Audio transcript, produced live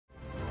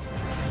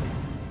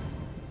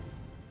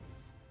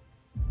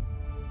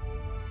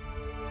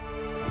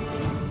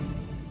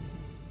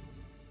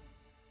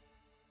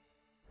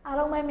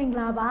အားလုံးပဲမင်္ဂ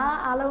လာပါ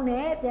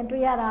အားလုံးနဲ့ပြန်တွေ့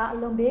ရတာအ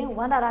လုံးပင်ဝ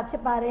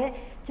မ်းသာတာဖြစ်ပါတယ်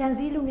ဂျန်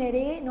စည်းလူ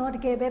ငယ်တွေနော်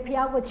တကယ်ပဲ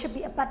ဖျား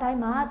ကိုချစ်ပြီးအပတ်တို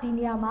င်းမှာဒီ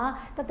နေရာ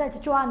မှာတက်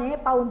ကြွနဲ့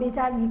ပါဝင်ပေး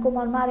ကြညီ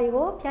ကိုမောင်မတွေ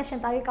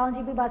ကိုဖျားရှင်တာရေးကောင်း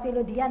ချီး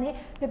ပေးပါစေလို့ဒီက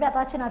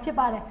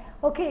နေ့ပြပြသွားချင်တာဖြစ်ပါတယ်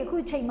โอเค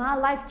အခုချိန်မှာ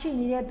live ကြ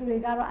ည့်နေတဲ့သူ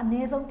တွေကတော့အန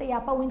ည်းဆုံး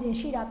100ပတ်ဝ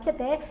န်းကျင်ရှိတာဖြစ်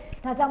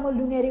တယ်ဒါကြောင့်မို့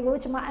လူငယ်တွေ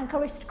ကိုကျွန်မ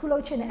encourage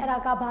တစ်ခုလုပ်ချင်တယ်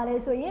အဲ့ဒါကဘာလဲ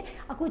ဆိုရင်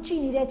အခုကြည့်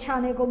နေတဲ့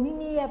channel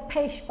ကိုမိမိရဲ့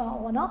page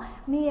ပေါ့နော်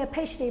မိရဲ့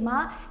page တွေမှာ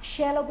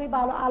share လုပ်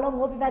ပေးပါလို့အားလုံး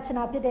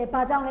ကိုပြပြချင်တာဖြစ်တယ်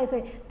ဘာကြောင့်လဲဆို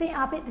ရင်တင်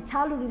အားပေး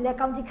တခြားလူတွေလည်း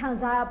ကောင်းချီးခံ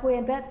စားရဖို့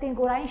အတွက်တင်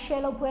ကိုယ်တိုင်း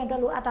share လုပ်ဖို့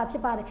အတွက်လို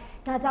အပ်တာဖြစ်ပါတယ်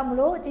ဒါကြောင့်မ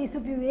လို့ကျေး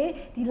ဇူးပြု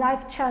ရေးဒီ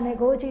live channel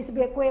ကိုကျေးဇူး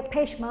ပြုကိုယ့်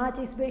page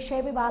မှာကျေးဇူးပြု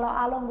share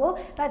ပေးပါလို့အားလုံး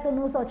ကိုတိုက်တွ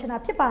န်းလို့ဆိုချင်တာ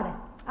ဖြစ်ပါ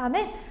တယ်အာမ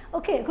င်โอ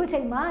เคအခုချိ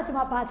န်မှာကျွန်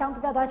မဘာအကြော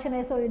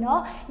င်းပြပြသွားချင်လဲဆို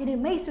ရင်တော့ဒီနေ့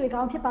မိတ်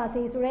ဆွေကော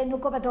င်းဖြစ်ပါစေဆိုတဲ့နှု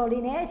တ်ကပတ်တော်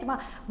လေးနဲ့ကျွန်မ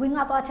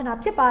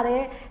ဝင်ငါသွားချင်တာဖြစ်ပါတ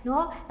ယ်เน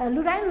าะ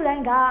လူ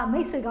တိုင်း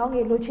ကမိတ်ဆွေကောင်း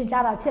တွေလိုချင်ကြ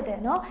တာဖြစ်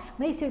တယ်เนา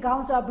ะမိတ်ဆွေ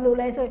ကောင်းဆိုတာဘယ်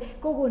လိုလဲဆို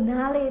ရင်ကို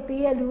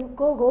နားလေပေး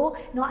ရလူကို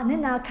เนาะအနစ်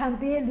နာခံ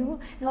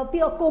ပေးလူเนา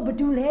ะပြီးတော့ကို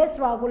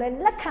ဘဒူလဲဆိုတာကိုလ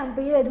ည်းလက်ခံ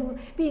ပေးရလူ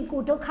ပြီး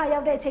ရင်ကိုဒုက္ခရော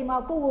က်တဲ့အချိန်မှာ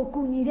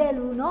ကိုကူညီတဲ့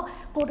လူเนาะ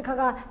ကိုတခါ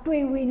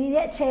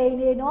ကတွေ့ဝေနေတဲ့အချိန်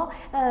တွေเนา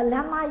ะလ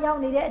မ်းမ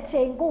ရောက်နေတဲ့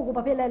အချိန်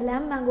ကိုဘာဖြစ်လဲလ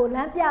မ်းမှန်ကို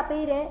လမ်းပြ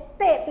ပေးတယ်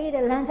တဲ့ပေး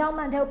တယ်လမ်းကြောင်း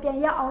မှန်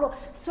တဲ့ပြန်ရ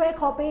အောင်လို့ဆွဲ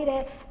ခေါ်ပေးတ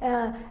ယ်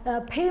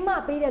ဖေးမ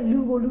ပေးတဲ့လူ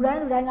ကိုလူတို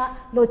င်းက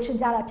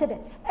လိုချင်ကြတာဖြစ်တယ်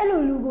အဲ့လို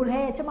လူကိုလ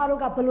ည်းကျမတို့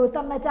ကဘယ်လိုသ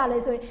တ်မှတ်ကြလဲ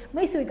ဆိုရင်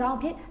မိတ်ဆွေကော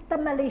င်းဖြစ်သ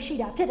တ်မှတ်လေးရှိ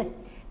တာဖြစ်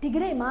တယ်ဒီက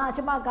နေ့မှာ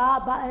ကျမက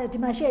ဒီ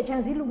မှာရှိ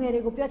တဲ့ချန်စီလူငယ်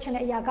တွေကိုပြောချင်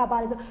တဲ့အရာ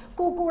ကပါလဲဆို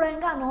ကိုရို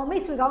င်းကနော်မိ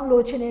တ်ဆွေကော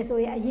င်းလိုချင်နေ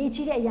ဆိုရင်အရေး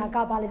ကြီးတဲ့အရာ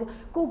ကပါလဲဆို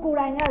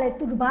ကိုရိုင်းကလည်း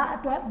သူတစ်ပါး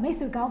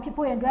အတွက်မိတ်ဆွေကောင်းဖြစ်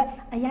ဖို့ရန်အတွက်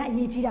အရင်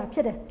အရေးကြီးတာဖြ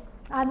စ်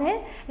တယ်အာမင်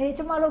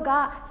ကျမတို့က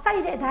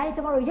စိုက်တဲ့အတို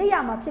င်းကျမတို့ရိပ်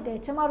ရမှာဖြစ်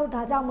တယ်ကျမတို့ဒါ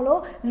ကြောင့်မ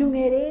လို့လူ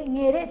ငယ်တွေ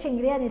ငယ်တဲ့အချိန်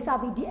ကလေးကနေစ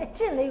ပြီးဒီ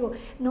အကျင့်လေးကို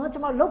နော်ကျ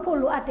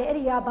မတို့လုပ်ဖို့လိုအပ်တယ်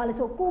အဲ့ဒီကဘာလဲ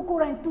ဆိုကိုယ်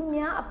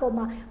တိုင်သူများအပေါ်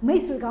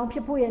မှာမိတ်ဆွေကောင်းဖြ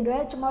စ်ဖို့ရန်အတွ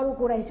က်ကျ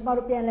မတို့ကိုယ်တိုင်ကျမ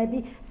တို့ပြန်လဲ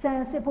ပြီးစံ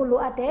စစ်ဖို့လို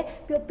အပ်တယ်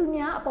ပြီးတော့သူ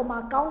များအပေါ်မှာ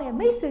ကောင်း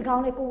တဲ့မိတ်ဆွေ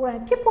ကောင်းတဲ့ကိုယ်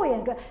တိုင်ဖြစ်ဖို့ရန်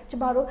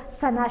အတွက်ကျမတို့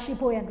ဆန္ဒ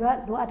ရှိဖို့ရန်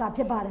အတွက်လို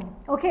အပ်တာဖြစ်ပါတယ်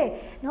โอเค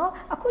နော်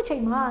အခုချိ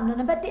န်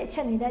မှာနံပါတ်1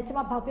အချက်အနေ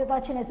နဲ့ကျမဘာပြော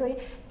သွားချင်လဲဆိုရင်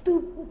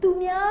သူ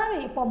များ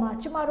တွေအပေါ်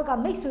မှာကျမတို့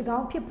ကမိတ်ဆွေ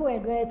ကောင်းဖြစ်ဖို့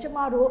ရန်အတွက်ကျ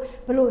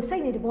မတို့ဘယ်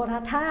လိုစိတ်နေတ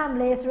ဘောထားရမ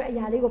လဲဆိုတဲ့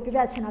အရာလေး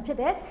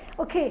ကိုပြပြချင်တာဖြစ်တယ်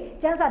။ Okay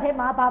ကျ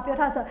မ်းစာထဲမှာဘာပြော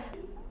ထားဆို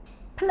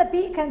ဖလ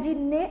ပီအခ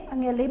န်းကြီးနဲ့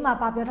အငယ်လေးမှာ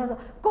ပြောထားဆို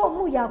ကိုအ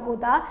မှုရာကို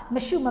သာ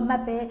မရှု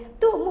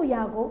မမှတ်ပဲသူ့အမှု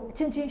ရာကိုအ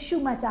ချင်းချင်း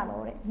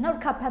ရှုမှတ်ကြတော့တဲ့နောက်တ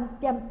စ်ခါ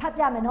ပြန်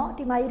ဖတ်ပြမယ်နော်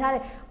ဒီမှာရေး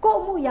ထားတဲ့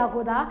ကိုအ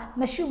မှုရာကိုသာ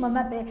မရှု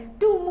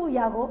မမှတ်ပဲသူ့အမှု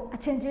ရာကိုအ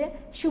ချင်းချင်း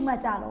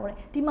ရှုမှတ်ကြတော့တဲ့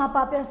ဒီ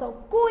မှာပြောဆို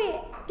ကိုယ့်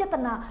ရဲ့ပြဿ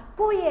နာ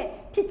ကိုယ့်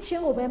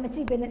ရဲ့ဖြစ်ချင်းကိုပဲမကြ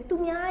ည့်ဘဲနဲ့သူ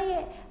များ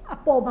ရဲ့အ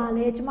ပေါ်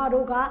မှာလဲကျမ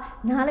တို့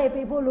ကနား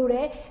လည်ပေးဖို့လိုတ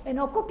ယ်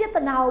နော်ကိုပြဿ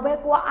နာ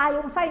ကိုပဲကိုအာ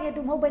ယုံဆိုင်နေ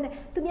တူမဟုတ်ဘဲနဲ့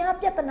သူများ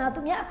ပြ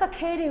ဿနာသူများအ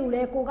ခက်ခဲတွေ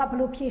ကိုလဲကိုကဘယ်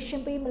လိုဖြေရှ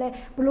င်းပေး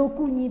မလဲဘယ်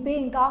လိုကူညီပေး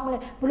ရင်ကောင်းမလဲ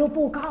ဘယ်လို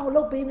ပိုကောင်းအောင်လု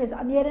ပ်ပေးမလဲ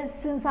ဆိုအမြဲတ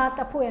မ်းစဉ်းစား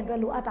တတ်ဖို့ရန်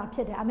အတွက်လို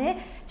အပ်တာဖြစ်တယ်အာ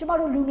မင်ကျမ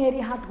တို့လူ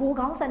ငယ်တွေဟာ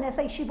ကိုကောင်းဆန်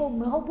တဲ့စိတ်ရှိဖို့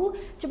မဟုတ်ဘူး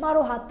ကျ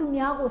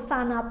မတို့ဟာသူများကို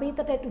စာနာပေးတ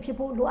တ်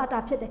တဲ့သူဖြစ်ဖို့လို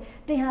အပ်တာဖြစ်တယ်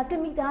တင်ဟာတ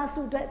မိ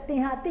သားစုအတွက်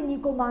တင်ဟာတ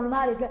င့်ညီကိုမောင်နှမ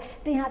တွေအတွက်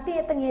တင်ဟာတ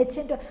င့်ရဲ့တငယ်ချ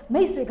င်းအတွက်မိ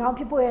တ်ဆွေကော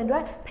င်းဖြစ်ဖို့ရန်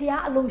အတွက်ဖ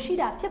ခင်အလိုရှိ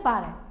တာဖြစ်ပါ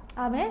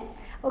တယ်အာမင်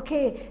โอเค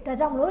ဒါ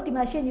ကြောင့်မလို့ဒီ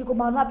မှာရှင်းညီ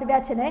ကိုမောင်နှ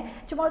မပြပြချင်တယ်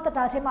ကျမတို့တ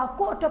တာထဲ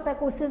မှာကိုယ့်အတွက်ပဲ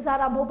ကိုစဉ်းစား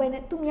တာ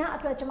မဟုတ်ဘဲနဲ့သူများ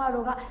အတွက်ကျမ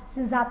တို့ကစ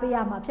ဉ်းစားပေးရ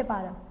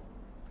မှာဖြစ်ပါတယ်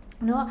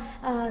နော်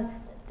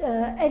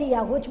အဲ့ဒီအ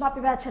ရာကိုကျမပြ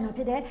ပြချင်တာဖြ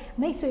စ်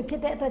တယ်မိတ်ဆွေဖြ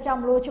စ်တဲ့အတွက်ကြော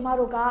င့်မလို့ကျ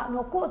မတို့က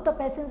နော်ကိုယ့်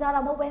အတွက်ပဲစဉ်းစား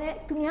တာမဟုတ်ဘဲနဲ့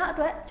သူများ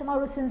အတွက်ကျမ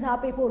တို့စဉ်း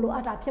စားပေးဖို့လိုအ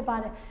ပ်တာဖြစ်ပါ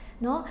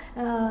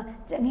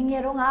တယ်နော်င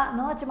ယ်တော့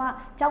ကနော်ကျမ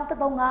ကြော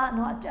င်းတုံးက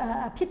နော်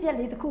ဖြစ်ပျက်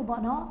လေးတစ်ခုပေါ့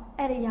နော်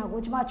အဲ့ဒီအရာ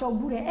ကိုကျမကြုံ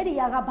ဘူးတယ်အဲ့ဒီအ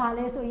ရာ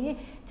ကဘာလဲဆို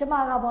ရင်ကျမ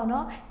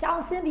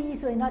ကပေါ့နော်ကြောင်းဆင်းပြီး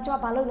ဆိုရင်တော့ကျ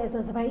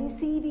မဘာလုပ်လဲဆို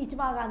စပိန်စီးပြီးကျ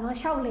မကနော်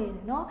ရှောက်လေ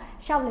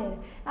တယ်နော်ရှောက်လေတယ်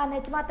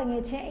အဲ့နဲ့ကျမတ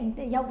ငယ်ချင်းအိ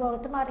မ်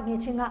ရောက်တော့ကျမတငယ်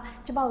ချင်းက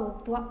ကျမကို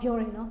သူ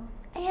ကပြောတယ်နော်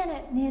အဲ့ရ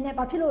နဲ့နင်းနဲ့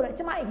ဘာဖြစ်လို့လဲ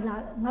ကျ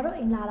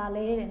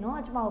မအိမ်လာငါတို့အိမ်လာတာလဲတဲ့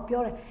နော်ကျမကို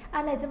ပြော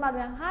တယ်အဲ့နဲ့ကျမပြ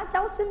န်ဟာ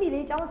ကျောင်းဆင်းပြီ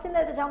လေကျောင်းဆ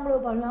င်းတဲ့ကြောင့်မ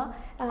လို့ပေါ့နော်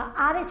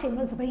အားတဲ့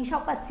ချိန်လို့စပိန်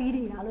လျှောက်ပတ်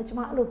စီးနေတာလို့ကျမ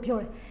အဲ့လိုပြော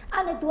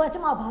တယ်အဲ့နဲ့ तू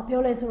ကကျမဘာ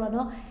ပြောလဲ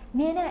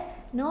ဆိုတော့နော်နင်းနဲ့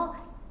နော်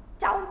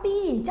ကျော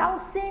င်းပြီးကျောင်း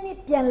ဆင်းနေ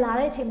ပြန်လာ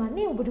တဲ့အချိန်မှာ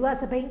နင့်ကိုဘယ်သူ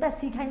ကစပိန်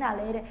ပတ်စီးခိုင်းတာ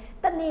လဲ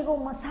တဲ့တနေ့ကို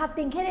မစာတ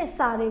င်ခဲ့တဲ့စာ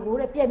တွေကို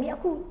တဲ့ပြန်ပြီးအ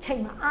ခု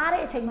ချိန်မှာ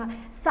အားတဲ့အချိန်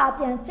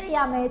မှာစာပြန်ကြည့်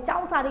ရမယ်ကျော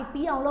င်းစာတွေ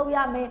ပြီးအောင်လုပ်ရ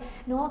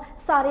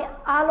မယ်နော်စာတွေ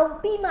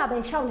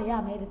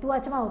အားလုံးပြီးမှပဲရှောက်လေရမယ်တဲ့ तू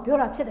ကကျမ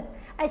ကိုပြောတာဖြစ်တယ်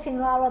အဲ့ချိန်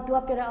တော့ तू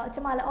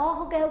ကပြောတော့ကျမလည်းအော်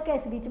ဟုတ်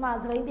ကဲ့ဆိုပြီးကျ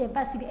မစပိန်ပြန်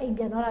ပတ်စီးပြီးအိမ်ပြ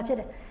န်သွားတာဖြစ်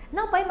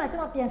တယ်နောက်ပိုင်း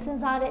မှာကျမပြန်စဉ်း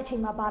စားတဲ့အချိ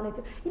န်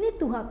မှာပါလဲဆိုဒီနေ့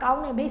तू ဟာ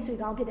ကောင်းတဲ့မိတ်ဆွေ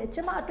ကောင်းဖြစ်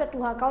တယ်ကျမအတွက် तू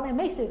ဟာကောင်း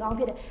တဲ့မိတ်ဆွေကောင်း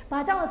ဖြစ်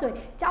တယ်ဘာကြောင့်လဲဆိုရင်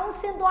ကျော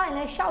င်းဆင်းသွားရင်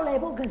လည်းရှောက်လေ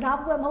ဖို့ကစား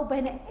ပွဲမဟုတ်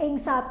ဘဲ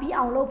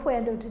နဲ့အိမ်စာပြီးအောင်လုပ်ဖွဲ့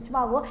လို့ကျ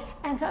မကို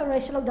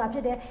encourage လုပ်တာဖြ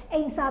စ်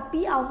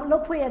တယ်အိမ်စာပြီးအောင်လု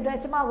ပ်ဖွဲ့ရတဲ့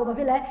ကျမကိုဘာ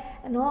ဖြစ်လဲ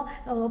နော်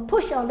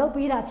push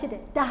အောင်လုပ်ပေးတာဖြစ်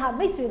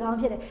တယ်ဒါဟာမိတ်ဆွေကောင်း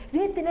ဖြစ်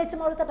တယ်ဒီတင်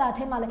တဲ့ကျမတို့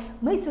တတာထဲမှာလဲ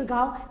မိတ်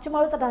ဆွေကောင်းကျမ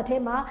တို့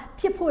တတာထဲမှာ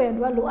ဖြစ်ဖို့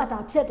ရတဲ့လိုအပ်တာ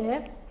ဖြစ်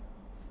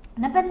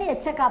တယ်နံပါတ်2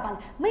အချက်ကပါလေ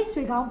မိတ်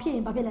ဆွေကောင်းဖြစ်ရ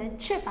င်ဘာဖြစ်လဲ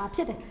ချစ်တာဖြ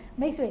စ်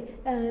တယ်မိတ်ဆွေ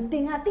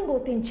တင်ကတင့်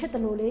ကိုတင်ချစ်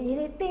တယ်လို့လေရေး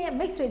တင်ရဲ့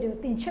မိတ်ဆွေတွေ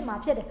ကိုတင်ချစ်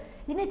မှာဖြစ်တယ်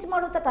ဒီနေ့ကျမ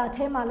တို့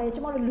တက်တာထဲမှာလဲ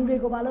ကျမတို့လူတွေ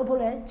ကိုမလုပ်ဖို့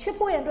လဲချစ်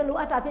ဖို့ရအတွက်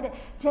လိုအပ်တာဖြစ်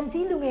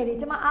တဲ့ဂျန်စီလူငယ်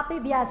တွေကျမအားပေး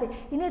ပြ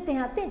ရစေဒီနေ့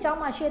တင်ဟာတင့်เจ้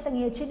าမှာရှေ့တင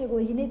ယ်ချင်းတွေ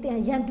ကိုဒီနေ့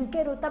တင်ဟာရန်တူ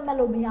ကဲ့သို့တတ်မှတ်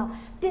လို့မရ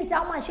အောင်တင့်เจ้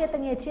าမှာရှေ့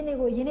တငယ်ချင်းတွေ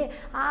ကိုဒီနေ့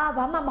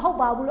ဘာမှ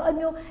မဟုတ်ပါဘူးလို့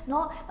အမျိုး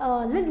နော်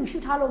လက်လူရှု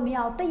ထားလို့မ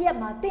ရအောင်တရက်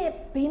မှာတ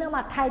င့်ဘေး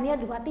နားမှာထိုင်နေတဲ့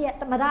လူကတ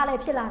ရက်တမဒလည်း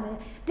ဖြစ်လာနေ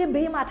တယ်တ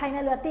င့်ဘေးမှာထိုင်နေ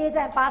တဲ့လူကတရက်ကျ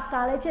ရင်ပါစ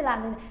တာလည်းဖြစ်လာ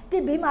နေတယ်တ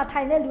င့်ဘေး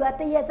မှာထိုင်နေတဲ့လူက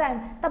တရက်ကျ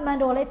ရင်တ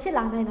မန်တော်လ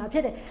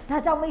ည်းဖြစ်လာနေတာဖြစ်တယ်ဒါ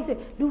ကြောင့်မိတ်ဆွေ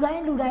လူ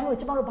တိုင်း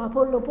ကိုကျမတို့ဘာ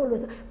ဖို့လို့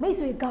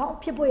ဆိုမိတ်ဆွေကောင်း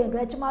ဖြစ်ဖို့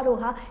ရတဲ့ကျ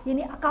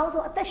မတို့ဟာဒီနေ့အကော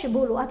င်းဆုံးအ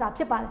သက်ရှင်ဖို့လို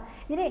အပ်တာဖြစ်ပါတယ်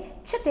ဒီ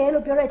နေ့ချစ်တယ်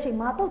လို့ပြောတဲ့အ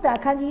ချိန်မှာတုတ်တာ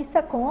အခန်းကြီး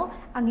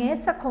7အငယ်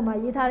7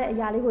မှာရေးထားတဲ့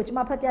အရာလေး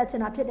ကိုကျမ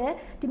ဖတ်ပြချင်တာဖြစ်တယ်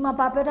ဒီ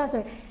မှာပါပြောတာဆို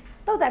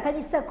ရင်တုတ်တာအခန်း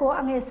ကြီး7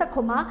အငယ်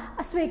7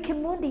မှာအဆွေခင်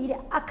မွန်းဒီတဲ့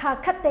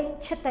အခါခတ်သိ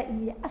မ်းချစ်တတ်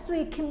ဤတဲ့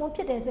အဆွေခင်မွန်းဖြ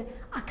စ်တယ်ဆို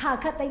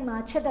အခါခတ်သိမ်းမှာ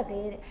ချစ်တတ်တ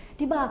ယ်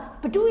တဲ့ဒီမှာ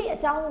ဘဒုရဲ့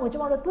အကြောင်း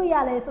ကိုကျမတို့တွေ့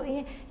ရလဲဆို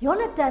ရင်ယော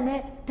နတန်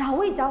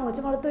နဲ့ဒါဝိဒ်အကြောင်းကို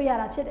ကျမတို့တွေ့ရ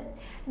တာဖြစ်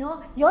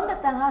တယ်နော်ယော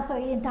နတန်ကဆို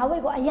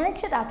ရင်ဒါဝိဒ်ကိုအယ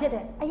မ်းချစ်တာဖြစ်တ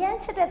ယ်အယ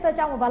မ်းချစ်တဲ့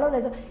အတွက်ကြောင့်ဘာလို့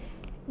လဲ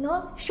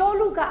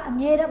ဆိုနော်ရှောလုက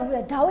အမြဲတမ်းဘာဖြစ်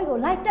လဲဒါဝိဒ်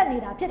ကိုလိုက်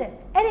တက်နေတာဖြစ်တယ်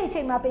အဲ့ဒီအ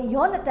ချိန်မှာပဲ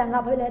ယောနတန်က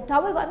ဘာဖြစ်လဲဒါ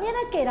ဝိဒ်ကိုအမြဲတ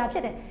မ်းကယ်တာဖြ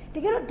စ်တယ်တ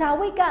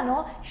ကယ်တော့ဒါဝိဒ်က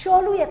နော်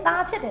ရှောလု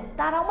ရဲ့သားဖြစ်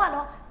တယ်ဒါတောင်မှ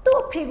နော်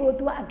သူ့အဖေ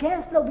ကိုသူက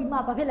against လုပ်ပြီးမှ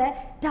ဘာဖြစ်လဲ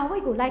ဒါဝိ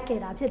ဒ်ကိုလိုက်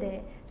ခဲ့တာဖြစ်တယ်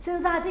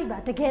စဉ်းစားကြည့်ပါ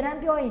တကယ်တမ်း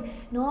ပြော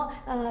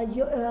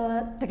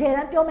ရင်နော်တကယ်တ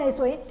မ်းပြောမယ်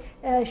ဆိုရင်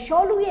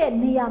ရှောလု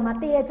ရဲ့နေရာမှာ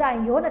တည့်ရကြရ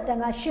င်ယောန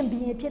တန်ကရှင်ဘီ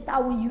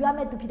ရင်ဖြစ်တာဝန်ယူရမ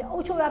ယ့်သူဖြစ်တယ်အု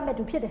ပ်ချုပ်ရမယ့်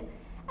သူဖြစ်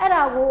တယ်အဲ့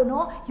ဒါ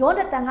ကိုနော်ယော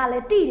နတန်ကလ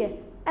ည်းတိတယ်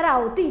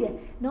အဲ့ဒါကိုတိ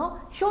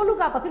တယ်နော်ရှောလုက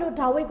ဘာဖြစ်လို့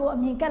ဒါဝိဒ်ကိုအ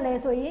မြင်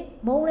ကတ်လဲဆို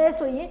ရင်မုံလဲ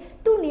ဆိုရင်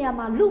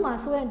သူ့နေရာမှာလူ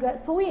မှာဆိုရင်အတွက်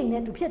စိုးရိမ်နေ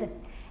သူဖြစ်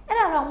တယ်အဲ့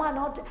ဒါတော့မှ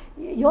နော်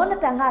ယောန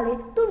တန်ကလေ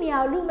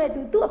သူ့နေရာကိုလူ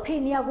မဲ့သူ့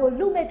အဖေနေရာကို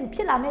လူ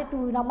မဲ့သူဖြစ်လာမဲ့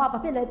သူတော့မှဘာ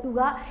ဖြစ်လဲသူ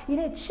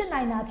ကဒီနေ့ချစ်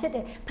နိုင်တာဖြစ်တ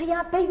ယ်ဖခင်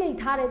ဗိတ်ဗိတ်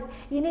ထားတယ်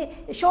ဒီ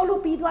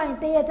နေ့ရှောလုပြီးသွားရင်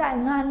တည့်ရကြရ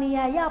င်ငါနေ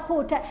ရာ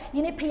ရဖို့ထက်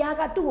ဒီနေ့ဖ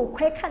ခင်ကသူ့ကို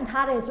ခွဲခ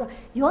န့်ထားတယ်ဆိုတော့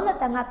ယောန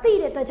တန်ကသိ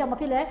တဲ့အတွက်ကြောင့်မ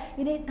ဖြစ်လဲ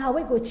ဒီ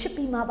နေ့ဒါဝိဒ်ကိုချစ်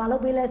ပြီးမှဘာလု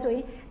ပ်ပေးလဲဆို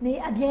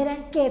ရင်နေအမြဲတ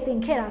မ်းကယ်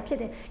တင်ခဲ့တာဖြစ်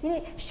တယ်ဒီနေ့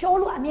ရှော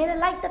လုအမြဲတမ်း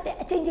လိုက်တက်တဲ့အ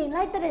ချိန်ချင်း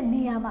လိုက်တက်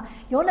တဲ့နေရာမှာ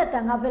ယောန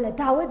တန်ကပဲလေ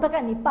ဒါဝိဒ်ဘက်က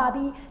နေပါ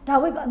ပြီးဒါ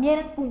ဝိဒ်ကိုအ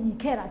မြဲတ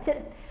မ်းကူညီခဲ့တာဖြစ်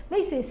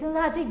တယ်မိတ်ဆွေစဉ်း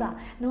စားကြည့်ပါ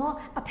နော်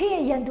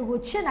အဖေရဲ့ရန်သူကို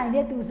ချစ်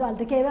နိုင်တဲ့သူ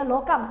ဆိုတာတကယ်ပဲလော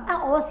ကမှာ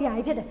အံ့ဩ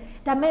စရာကြီးဖြစ်တယ်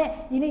ဒါပေ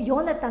မဲ့ဒီနေ့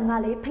ယောနတန်က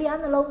လေဖခင်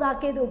နှလုံး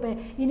သားကဲ့သို့ပဲ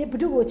ဒီနေ့ဘု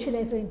து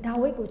ကိုချစ်လဲဆို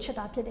ရင်ဒါဝိဒ်ကိုချစ်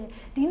တာဖြစ်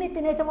တယ်ဒီနေ့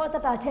တင်းနေကျွန်တော်တ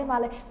တ်တာထဲ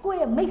မှာလေကို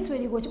ယ့်ရဲ့မိတ်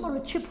ဆွေတွေကိုကျွန်တော်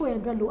တို့ချစ်ဖို့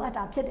ရတဲ့လိုအပ်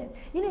တာဖြစ်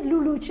တယ်ဒီနေ့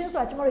လူချင်းဆို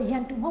တာကျွန်တော်တို့ရ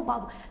န်သူ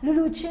မဟုတ်ပါဘူး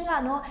လူချင်းက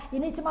နော်ဒီ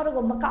နေ့ကျွန်တော်တို့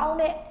ကိုမကောင်း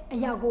တဲ့အ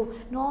ရာ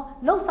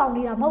ကိုနော်လှုပ်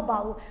ဆောင်နေတာမဟုတ်ပါ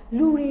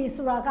ဘူးလူတွေ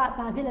ဆိုတာက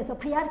ဘာဖြစ်လဲ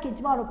ဆိုဖခင်ခင်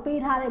ကျွန်တော်တို့ပေး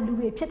ထားတဲ့လူ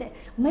တွေဖြစ်တယ်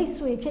မိတ်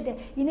ဆွေဖြစ်တယ်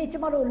ဒီနေ့ကျွ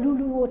န်တော်တို့လူ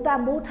ကိုတန်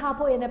ဖိုး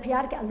ထားဖို့ရတဲ့ဖ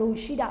ခင်ကအလို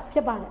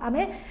ရှိတာဖြစ်ပါတယ်အာ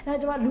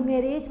မင်အဲကျွန်တော်လူ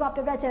ငယ်တွေ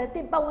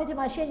ကျွန်တော်ပြပြချင်တဲ့ပတ်ဝ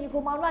န်းကျင်မှာရှေ့ညီ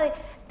ကိုမောင်တို့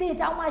တွေတင်းအ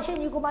ကြောင်းမှာရှေ့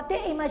ညီကိုမှာတင်း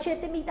အိမ်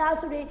မှာရှေ့တင်းမိသား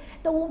စု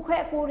တွေတဝန်း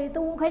ခွဲအကိုတွေ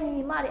တဝန်းခွဲ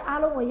ညီမတွေ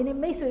အားလုံးကိုယနေ့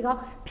မိတ်ဆွေကော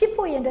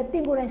င်းဖြစ်ဖို့ရတဲ့တ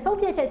င်းကိုယ်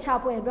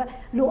တိုင်ဆုံးဖြတ်ချက်ချဖို့ရ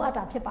တဲ့လို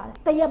အပ်တာဖြစ်ပါတယ်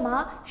တရက်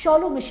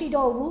မှာရှောလို့မ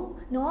ရှိတော့ဘူး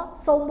နော်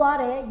ဆုံးသွား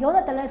တယ်ယော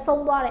နတန်လည်း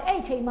ဆုံးသွားတယ်အဲ့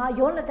အချိန်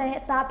မှာယောနတန်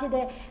ရဲ့အ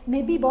သားဖြစ်တဲ့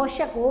မေဘီ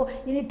ဘောရှက်ကို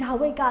ယနေ့ဒါ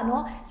ဝိဒ်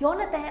ကနော်ယော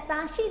နတန်ရဲ့အ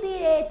သားရှိ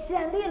သေးတယ်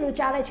ကြံသေးလို့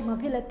ကြားတဲ့အချိန်မှာ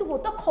ဖြစ်လဲသူ့ကို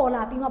တော့ခေါ်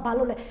လာပြီးမှဘာ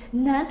လို့လဲ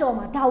နန်းတော်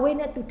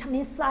မှာဒါဝိဒ်နဲ့သူထမ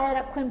င်းစား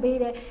ရတဲ့ခွင့်ပေး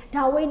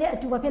တယ်ဒါဝိဒ်နဲ့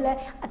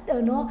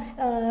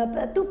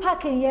အတူဘာဖြစ်လဲနော်သူ့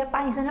ဖခင်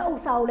ရဲ့ပိုင်ဆိုင်တဲ့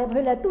ဥစ္စာကိုလည်းဘာဖြ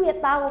စ်လဲသူ့ရဲ့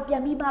သားကိုပြ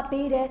န်ပြီးမှ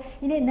ပေးတယ်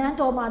ဒီနေ့န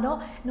န်းတော်မှာနော်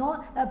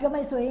ပြော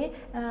မယ်ဆို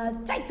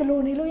ရင်ကြိုက်တယ်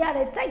လို့နေလို့ရတ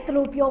ယ်ကြိုက်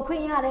တယ်လို့ပျော်ခွ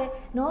င့်ရ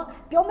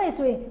တယ်နော်ပြောမယ်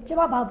ဆိုရင်ကျ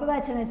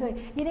မဘာပြပြချင်လဲဆို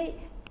ရင်ဒီနေ့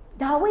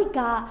ဒါဝိဒ်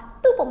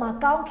ကသူ့ပေါ်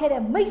မှာကောင်းခဲ့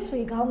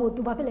တဲ့မိတ်ဆွေကောင်း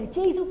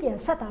ကိုသူဘာဖြစ်လဲဂျေဇုပြန်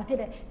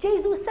ဆက်တာဖြစ်တယ်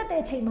ဂျေဇုဆက်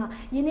တဲ့အချိန်မှာ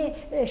ယနေ့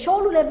ရှော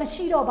လူလည်းမရှိ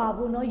တော့ပါ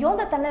ဘူးနော်ယော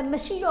နတန်လည်း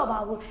မရှိတော့ပါ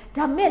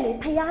ဘူးဒါမဲ့လေ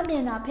ဖျားမြ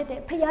င်တာဖြစ်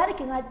တယ်ဖျားတ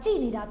ခင်ကကြည်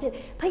နေတာဖြစ်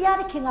ဖျား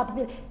တခင်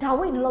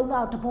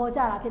ကဘာဖြစ်ဒါဝိဒ်နှလုံးသားကိုတ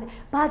ဘောကြတာဖြစ်တယ်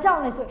ဘာကြော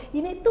င့်လဲဆို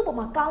ရင်ယနေ့သူ့ပေါ်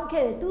မှာကော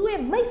င်းခဲ့တဲ့သူ့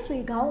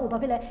ရဲ့မိတ်ဆွေကောင်း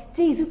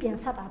ကိုဘာဖြစ်လဲဂျေဇုပြန်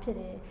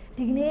ဆက်တာဖြစ်တယ်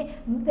ဒီကနေ့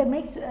the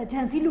mix ဂျ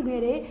န်စီလူ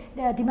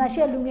ငယ်တွေဒီ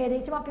မှာရှယ်လူငယ်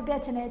တွေကျွန်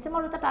မပြပြချင်တယ်ကျွန်မ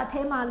တို့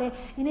တတ်တာအဲမှာလဲ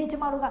ဒီနေ့ကျွ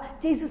န်မတို့က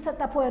ဂျေဇုဆက်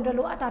သက်ဖို့ရ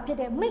တဲ့လို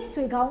အပ်တာဖြစ်တယ် mix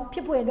ဆွေကော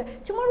င်းဖြစ်ဖို့ရ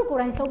တဲ့ကျွန်မတို့ကိုယ်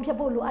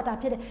တိုင်ဆုံးဖြတ်ဖို့လို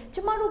အပ်တာဖြစ်တယ်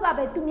ကျွန်မတို့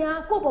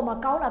ကပဲသူများကိုယ့်ပေါ်မှာ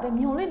ကောင်းတာပဲ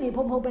မျောလင့်နေ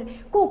ဖို့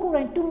မဟုတ်ပဲကိုယ်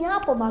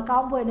တိုင်သူများပေါ်မှာ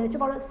ကောင်းဖို့ရတဲ့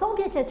ကျွန်မတို့ဆုံးဖြ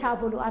တ်ချက်ချ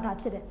ဖို့လိုအပ်တာ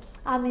ဖြစ်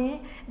တယ်အာမင်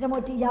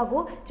ကျွန်တော်ဒီအရာ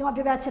ကိုကျွန်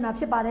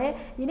မပြပြချင်တာဖြစ်ပါတယ်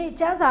ဒီ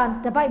နေ့ကျမ်းစာ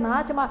တစ်ပိုက်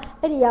မှာကျွန်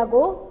မအဲ့ဒီ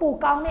အရာကို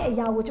ပိုကောင်းတဲ့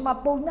အရာကိုကျွန်မ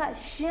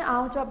ပုံမှန်ရှင်း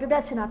အောင်ကျွန်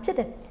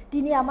မပြပြချင်တာဖြစ်တယ်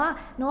ဒီနေရာ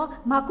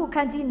မှာနော်မာကုခ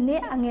န်းကြီးနဲ့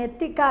အငယ်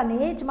တစ်က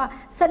နေကျွန်မ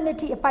7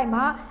ထိအပိုက်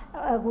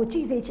မှာကိုကြ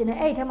ည့်စေချင်တယ်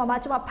အဲ့ဒီထဲမှာ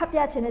ကျွန်မ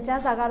ဖတ်ပြချင်တဲ့ကျ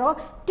မ်းစာကတော့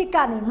တစ်က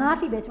နေ9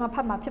ထိပဲကျွန်မ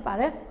ဖတ်မှာဖြစ်ပါ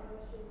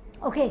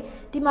တယ်โอเ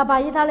คဒီမှာဗာ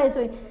ရေးထားလဲ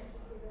ဆိုရင်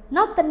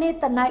နောက်တ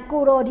နေ့တ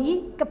နိုင်ကိုတော်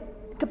ဒီ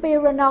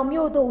ကပေရ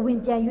နောင်မြို့သို့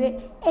ဝင်ပြန်၍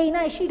အိမ်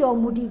၌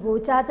ရှိတော်မူသည်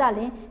ကိုကြားကြလ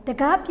င်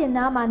တကားပြင်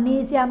သားမှာနေ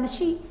စရာမ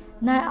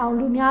ရှိနိုင်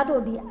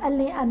အောင်လူများတို့သည်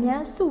အလင်းအမြန်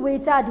စု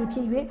ဝေးကြသည်ဖြ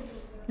စ်၍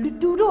လူ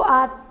တူတို့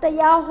အားတ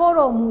ရားဟော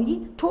တော်မူ၏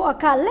ထိုအ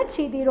ခါ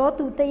လက်ချေသေးသော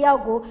သူတယော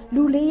က်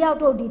ကိုလူ4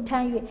ယောက်တို့သည်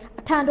ထမ်း၍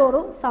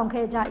အထံတော်တို့ဆောင်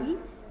ခဲ့ကြ၏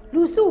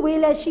လူစု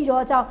ဝေးလည်းရှိ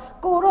သောကြောင့်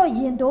ကိုရော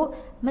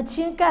ရင်တို့မချ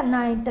င်းကပ်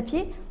နိုင်တဖြ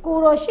စ်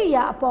ကိုရော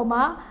ရှိရာအပေါ်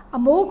မှာအ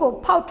မိုး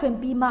ကိုဖောက်ထွင်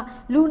ပြီးမှ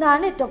လူနာ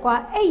နှင့်တ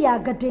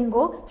ကွာအိယာဂ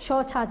ဒင်ကို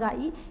ရှော့ချကြ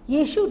၏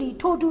ယေရှုသည်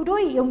ထိုသူတို့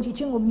၏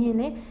ယုံကြည်ခြင်း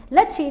ကိုမြင်လင်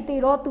လက်ချေ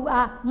သေးသောသူ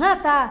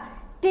အားငါသား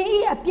တင်း၏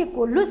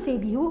အပြစ်ကိုလွတ်စေ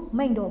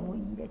ပြီဟုမိန့်တော်မူ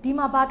၏ ဒီ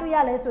မှာဘာတွေ့ရ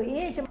လဲဆိုရ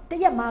င်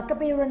တရက်မှာက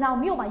ပေရနောင်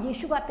မြို့မှာယေ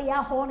ရှုက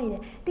တရားဟောနေတ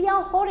ယ်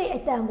တရားဟောတဲ့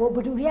အတန်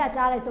ကိုဘသူတွေက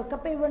ကြားလဲဆိုက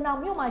ပေရနောင်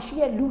မြို့မှာ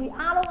ရှိတဲ့လူ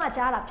တွေအားလုံး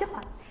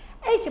ကကြားတာဖြစ်ပါတယ်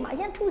အဲ့ဒီချိန်မှာအ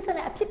ရင်ထူးဆန်း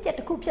တဲ့အဖြစ်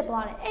အပျက်တစ်ခုဖြစ်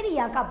သွားတယ်အဲ့ဒီ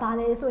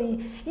ကဘာလဲဆို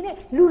ရင်ဒီနေ့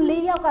လူ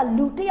၄ယောက်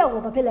ကလူ၁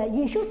ယောက်ကိုဘာဖြစ်လဲ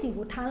ယေ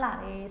ရှုစီကိုထမ်းလာ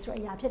တယ်ဆို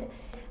တဲ့အရာဖြစ်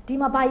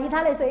တယ်ဒီမှာဘာ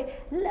ရေးထားလဲဆိုရင်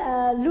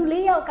လူ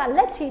၄ယောက်ကလ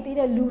က်ချေသေး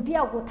တဲ့လူ၁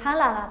ယောက်ကိုထမ်း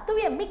လာတာ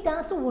သူ့ရဲ့မိ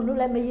သားစုဝင်တို့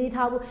လည်းမရေး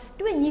ထားဘူး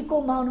သူ့ရဲ့ညီ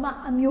ကိုမောင်တို့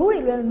အမျိုး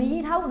တွေလည်းမ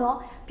ရေးထား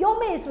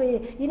ဘူးနော်ပြောမေ့ဆိုရင်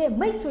ဒီ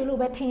နေ့မိတ်ဆွေလို့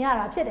ပဲထင်ရ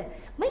တာဖြစ်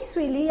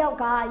တယ်မိတ်ဆွေ၄ယောက်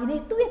ကဒီနေ့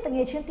သူ့ရဲ့တင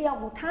ယ်ချင်း၁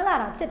ယောက်ကိုထမ်းလာ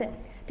တာဖြစ်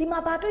တယ်ဒီမှာ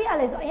ဘာတွေ့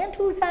ရလဲဆိုအရင်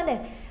ထူးဆန်းတယ်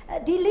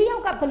ဒီ၄ယောက်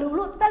ကဘလူ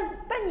လို့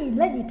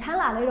တက်ညီလက်ညီထမ်း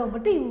လာလဲတော့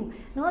မသိဘူး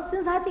เนาะ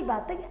စဉ်းစားကြည့်ပါ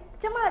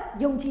ကျ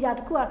မယုံကြည်တာ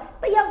တခုက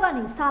တယောက်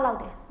ကနေစား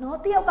လောက်တယ်เนาะ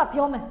တယောက်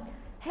ကပြောမယ်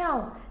ဟဲ့အော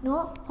င်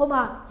နော်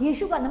ဟိုမှာယေ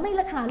ရှုက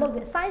နမိတ်လက္ခဏာလုပ်တ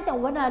ယ်ဆိုင်း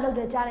ဆန်ဝန္တာလုပ်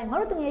တယ်ကြားတယ်ငါ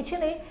တို့တငယ်ချ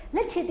င်းလေး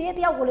လက်ချေ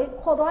တယောက်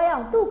ကိုလေခေါ်သွားရ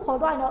အောင်သူ့ခေါ်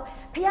သွား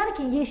ရင်တော့ဖ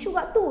ခင်ယေရှု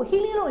ကသူ့ကို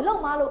healing လုပ်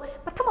ရင်လုပ်မလို့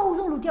ပထ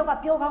မဦးဆုံးလူတယောက်က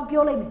ပြောကောင်း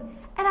ပြောလိုက်မယ်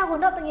အဲ့ဒါကို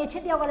တော့တငယ်ချ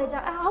င်းတယောက်ကလည်း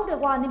ကြားဟုတ်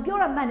တယ်ကွာ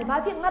နင်ပြောတာမှန်တယ်ဘာ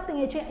ဖြစ်ငါတင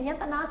ယ်ချင်းအ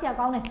ရင်တနာ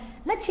စရာကောင်းတယ်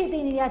လက်ချေ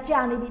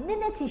တင်နေတာကြာနေ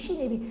ပြီနက်ချီရှိ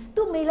နေ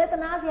ပြီသူ့မေလည်း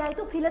တနာစရာ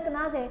သူ့ဖေလည်းတ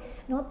နာ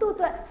စရာနော်သူ့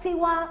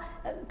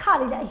အတွက်စေဝါခ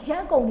လေးလည်းအ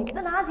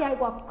ရန်ကုန်နေတနာ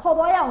စရာကွာခေါ်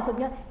သွားရအောင်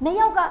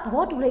ဆိုပြီးနှစ်ယောက်ကသ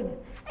ဘောတူလိုက်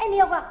မယ်အဲ့နှစ်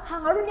ယောက်ကဟာ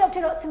ငါတို့နှစ်ယောက်ထ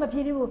က်တော့အဆင်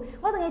မပြေ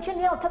ဘူးငါတငယ်ချင်း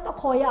နှစ်ယောက်ထပ်တော့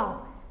ခေါ်ရအောင်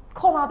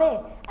ခေါ်ပါပဲ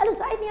အဲ့လို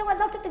ဆိုအဲ့နှစ်ယောက်က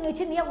နောက်တ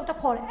ငယ်ချင်းနှစ်ယောက်ကို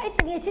တခေါ်တယ်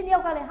အဲ့တငယ်ချင်းနှစ်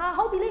ယောက်ကလည်းဟာဟု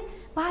တ်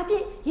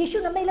ပြီလေဘာဖြစ်ယေရှု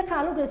နမိတ်လက္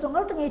ခဏာလုပ်တယ်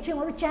ဆိုငါတို့တငယ်ချင်း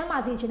ငါတို့ချ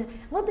မ်းပါစေချင်တယ်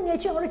ငါတို့တငယ်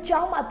ချ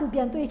င်းငါတို့ကြောင်းမှာအတူပြ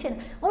န်တွေ့ချင်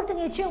တယ်ငါတို့တ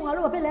ငယ်ချင်းငါ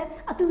တို့ဘာဖြစ်လဲ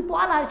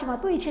အတူသွားလာတဲ့ချိန်မှာ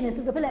တွေ့ချင်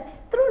တယ်ဆိုပြီးဖြစ်လဲ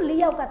သူတို့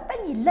၄ယောက်ကတက်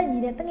ညီ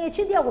လက်ညီတဲ့တငယ်ချ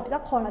င်းတစ်ယောက်ကိုပြ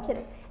ခေါ်လာဖြစ်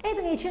တယ်အဲ့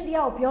တငယ်ချင်းတစ်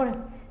ယောက်ကိုပြော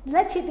တယ်လ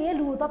က်ချစ်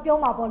တဲ့လူကိုတော့ပြော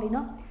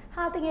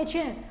မှာပေါ့လေနော်ဟာတ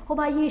ငယ်ချင်း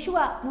ဟိုမှာယေရှုက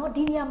နော်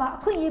ဒီနေရာမှာအ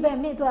ခွင့်အ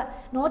ရေးပဲမ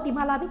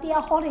င်းတို့နော်ဒီမှာလာပြီး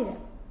တရားဟောနေတယ်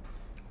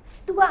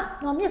သူ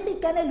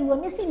ကနော်မျက်စိကန်းတဲ့လူ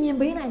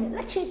ကမျက်စိမြင်ပေးနိုင်တယ်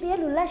လက်ချေ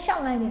သေးလူလက်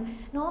လျှောက်နိုင်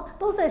တယ်နော်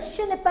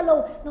38နှစ်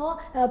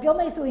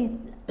ပတ်လုံးနော်ပြောမိတ်ဆို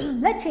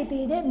ရင်လက်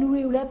ချေသေးတဲ့လူတွေ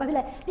ကိုလ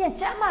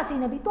ည်းဘာဖြစ်လဲပြန်ကျမ်းမာစီ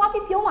နေပြီးသွား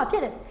ပြီးပြောမှဖြ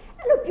စ်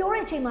တယ်အဲ့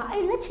လိုပြောတဲ့အချိန်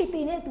မှာအဲ့လက်ချေ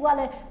သေးတဲ့သူ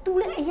ကလ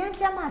ည်းသူလည်းအ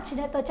ရန်ကျမ်းမာချင်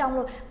တဲ့အတွက်ကြောင့်မ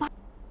လို့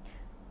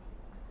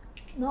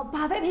နော်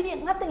ဘာပဲဖြစ်ဖြစ်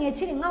ငါတငယ်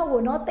ချင်းငါ့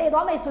ကိုနော်တည်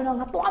သွားမယ်ဆိုတော့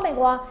ငါသွား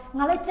မယ်ကွာ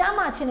ငါလည်းကျ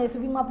မ်းမာချင်တယ်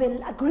ဆိုပြီးမှပဲ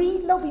agree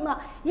လုပ်ပြီးမှ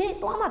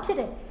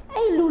ရေးသွားမှဖြစ်တယ်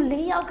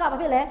အဲ့လူ၄ယောက်ကဘာ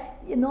ဖြစ်လဲ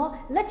နော်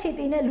လက်ချေ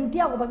တင်တဲ့လူ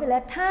တယောက်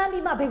ကိုဘာဖြစ်လဲထ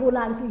မ်းပြီးမှဘေကို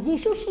လာလို့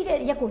ဆိုယေရှုရှိတဲ့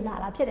ရက်ကိုလာ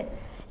တာဖြစ်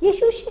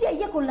တယ်ယေရှုရှိတဲ့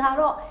ရက်ကိုလာ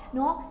တော့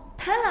နော်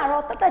ထမ်းလာ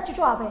တော့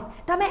တကြွပဲ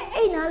ဒါပေ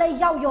မဲ့အဲ့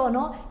နားလဲရောက်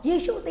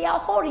ရောနော်ယေရှုတရား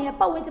ဟောနေတဲ့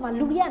ပတ်ဝန်းကျင်မှာ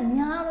လူတွေက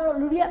များတော့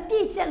လူတွေကပြ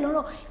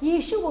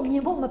ည့်ကျက်လို့ယေရှု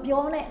ကိုမြင်ဖို့မ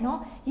ပြော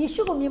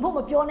နဲ့နော်ယေရှု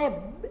ကိုမြင်ဖို့မပြော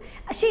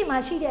နဲ့အ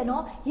ရှိမရှိတဲ့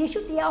နော်ယေ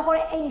ရှုတရားဟော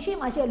တဲ့အိမ်ရှိ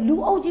မှရှိတဲ့လူ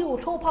အုပ်ကြီး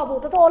ကိုထိုးဖောက်ဖို့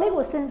တော်တော်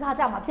လေးကိုစဉ်း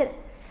စားကြမှာဖြစ်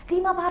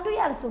တယ်ဒီမှာဘာတွေ့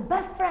ရလဲဆို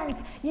best friends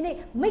ယနေ့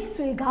မိတ်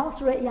ဆွေကော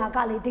င်းဆိုတဲ့အရာ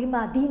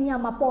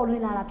ကလေဒီနေရာမှာပေါ်လွ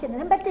င်လာတာဖြစ်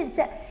တယ်နံပါတ်1ချ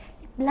က်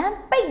လမ်း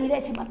ပိတ်နေတဲ့အ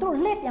ချိန်မှာသူတို့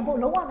လှ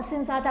ည့်ပြန်ဖို့လုံးဝမစ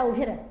ဉ်းစားကြ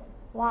ဘူးဖြစ်တယ်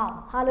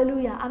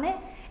ဝါးဟာလေလုယာအာမင်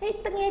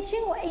အဲ့တ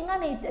ငယ်ချင်းကိုအိမ်က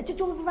နေ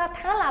ကြိုးစား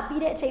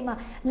ထားလာပြီးတဲ့အချိန်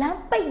မှာလ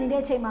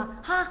မ်းပိတ်နေတဲ့အချိန်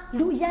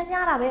မှာဟာလူရ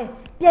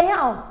မ်းများတာပဲပြန်ရ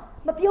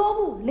အောင်မပြော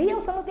ဘူး၄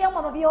ယောက်စလုံးတယောက်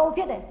မှမပြောဘူး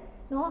ဖြစ်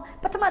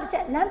တယ်နော်ပထမ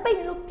တစ်ချက်လ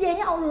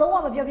မ်းပိတ်နေလို့ပြန်ရအောင်လုံးဝ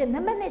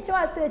မပြောဖြစ်နံပါတ်2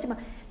ကျွန်တော်တွေ့တဲ့အချိန်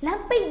မှာလ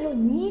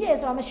မ်းပိတ်လို့ညီး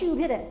တယ်ဆိုတာမရှိ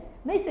ဘူးဖြစ်တယ်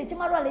မိတ်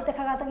ဆွေကျမတို့ကလေတ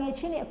ခါတငယ်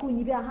ချင်းတွေ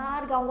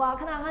အကူညီပြဟာဒီကောင်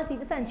ကခ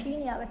ဏငါစီပစံချီး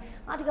နေ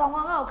ရပဲဟာဒီကောင်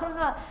ကငါ့ကိုခ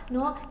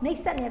ဏနော်နှိပ်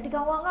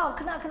စက်နေဒီကောင်ကငါ့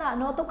ကိုခ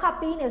ဏနော်ဒုက္ခ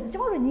ပေးနေဆိုကျ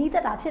မတို့ညီး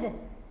တတ်တာဖြစ်တယ်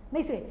မိ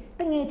တ်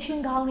ဆွေတ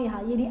ငယ်ချင်းကောင်း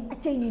တွေဟာရည်ဒီ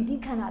အကျိန်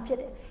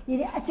တီးခံတာဖြစ်တယ်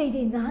ရည်ဒီအ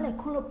ကျိန်နားလဲ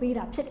ခွန်းလို့ပေး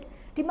တာဖြစ်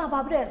တယ်ဒီမှာဘာ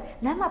ဖြစ်လဲ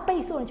လမ်း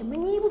မှာပိတ်ဆိုနေချင်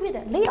မညီးဘူးဖြစ်တ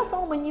ယ်၄ယောက်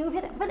ဆုံးမညီး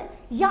ဘူးဖြစ်တယ်ဘာလဲ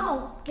ရအောင်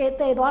ကဲ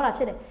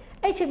တည်သွားတာဖြစ်တယ်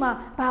အဲ့ချိန်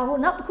မှာဘာဟို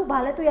နောက်တစ်ခုဘာ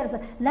လဲတွေ့ရတယ်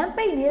ဆိုလ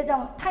မ်းပိတ်နေတဲ့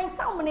အကြောင်း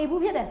ထိုင်ဆောင်မနေဘူး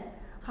ဖြစ်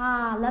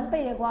တယ်ဟာလ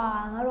မ်းပိတ်ရ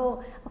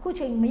ကွာငါတို့အခု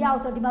ချိန်မ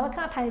ရောက်ဆိုဒီမှာပဲခ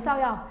ဏထိုင်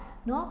ဆောင်ရ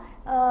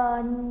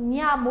အောင်နော်ည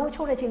မိုး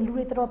ချိုးတဲ့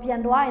ချိန်လူတွေတော်တော်ပြန်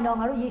သွား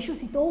ရင်တော့ငါတို့ယေရှု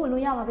စီတိုး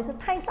ဝင်လို့ရမှာပဲဆို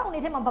ထိုင်ဆောင်နေ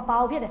တဲ့မှာ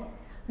မပါဘူးဖြစ်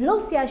တယ်လှုပ်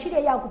ရှားရှိတဲ့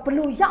အရာကို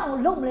ဘလို့ရ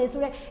အောင်လုပ်မလဲ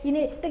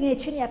ဆိုတော့ဒီနေ့တကယ်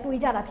ချင်းတွေ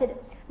ကတွေးကြတာဖြစ်တယ်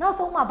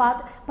နောက်ဆုံးမှာ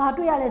ဘာ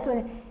တွေ့ရလဲဆို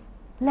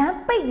ရင်လ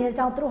မ်းပိတ်နေတဲ့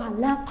အကြောင်းသူတို့ဟာ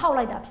လမ်း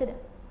ဖောက်လိုက်တာဖြစ်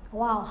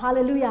တယ်ဝါးဟာ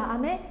လေလုယာအာ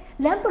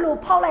မင်လမ်းဘလို့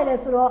ဖောက်လိုက်လဲ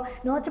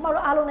ဆိုတော့နော်ကျမ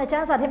တို့အားလုံးနဲ့ကျ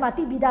မ်းစာထဲမှာ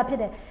တည်ပြီးသားဖြစ်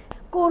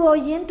တယ်ကို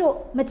ရောရ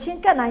င်းတို့မချ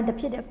င်းကပ်နိုင်တဲ့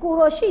ဖြစ်တဲ့ကို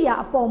ရောရှိရာ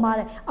အပေါ်မှာ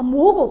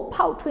အမိုးကို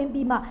ဖောက်ထွင်း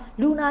ပြီးမှ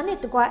လူနာ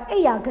နဲ့တ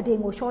ကွာအိယာက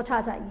တင်ကို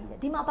ရှော့ချကြ၏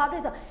ဒီ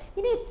မှာဘာတွေ့ဆို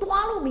ဒီ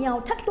နေ့တွားလို့မရအော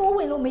င်ထပ်တိုးဝ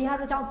င်လို့မရ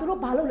တော့ကြော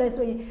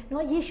င့်သူတို့ဘာလုပ်လဲဆို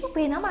ရင်နော်ယေရှု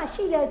ဘေးနား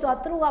မှာရှိလဲ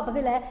ဆိုတာသူတို့ကဘာဖြ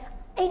စ်လဲ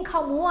အိမ်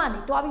ခေါင်မိုးကနေ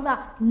တွားပြီးမှ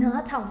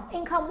နားထောင်အိ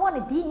မ်ခေါင်မိုးကနေ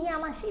ဒီနေရာ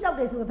မှာရှိတော့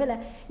တယ်ဆိုပဲဖြစ်လဲ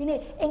ဒီ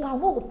နေ့အိမ်ခေါင်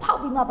မိုးကိုဖောက်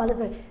ပြီးမှဘာလဲ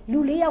ဆိုရင်လူ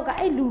၄ယောက်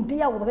ကအဲ့လူ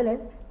၁ယောက်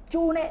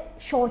ကိုဘာဖြစ်လဲကျိုး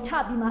နဲ့ရှော့ချ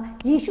ပြီးမှ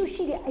ယေ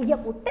ရှုရှိတဲ့အ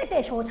ရက်ကို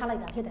တက်ရှော့ချ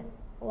လိုက်တာဖြစ်တယ်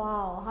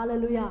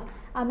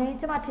ဝါးဟာလေလုယာအာမင်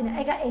ကျမထင်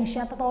တယ်အဲ့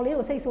ကအိမ်ရှာတော်တော်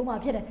လေးကိုစိတ်ဆိုးမှ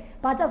ဖြစ်တယ်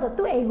။ဘာကြောင့်ဆို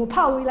သူ့အိမ်ကို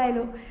ဖောက်ဝေး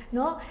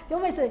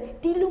လိုက်လို့နော်ပြောမယ်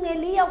ဆိုဒီလူငယ်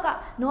၄ယောက်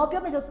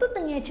ကနော်ပြောမယ်ဆိုသူ့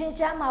တငယ်ချ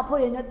င်းချမ်း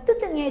မှာဖို့ရနော်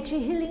သူ့တ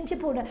ငယ်ချင်း healing ဖြစ်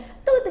ဖို့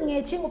နဲ့သူ့တင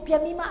ယ်ချင်းကိုပြန်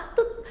ပြီးမှ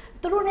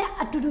သူတို့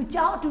နဲ့အတူတူ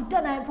ကြောင်းအတူ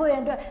တက်နိုင်ဖို့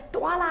ရအတွက်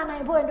တွာလာနို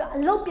င်ဖို့ရအတွက်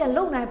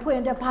အလုပ်ပြန်လုပ်နိုင်ဖို့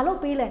ရအတွက်ဘာလုပ်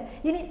ပေးလဲ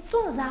။ယနေ့စွ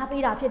န့်စား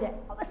ပေးတာဖြစ်တယ်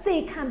။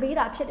အစေခံပေး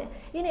တာဖြစ်တယ်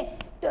။ယနေ့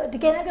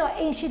တကယ်လည်းပြော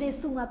အိမ်ရှိတွေ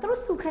စု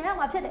မှာသူတို့စုခံရ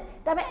မှာဖြစ်တယ်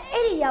ဒါပေ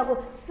မဲ့အဲ့ဒီຢာ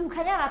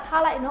ကိုစုခံရတာ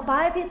ထားလိုက်နော်ဘာ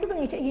ဖြစ်သူတင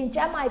ယ်ချင်းအ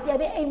ရင်ကျမ်းမာပြန်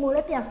ပြီးအိမ်မို့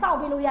လည်းပြန်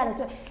စောက်ပေးလို့ရတယ်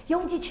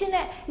ဆိုယုံကြည်ခြ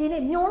င်းနဲ့ဒီ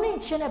နေ့မျောလ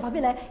င့်ခြင်း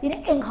နဲ့ဘာဖြစ်လဲဒီနေ့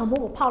အိမ်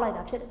ခေါင်မို့ကိုဖောက်လိုက်တာ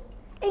ဖြစ်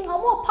တယ်အိမ်ခေါ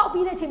င်မို့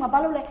ဖောက်ပြီးတဲ့အချိန်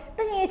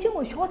မှာဘာလို့လဲတငယ်ချင်း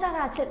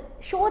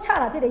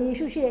ကိုရှောချတာဖြစ်တယ်ယေ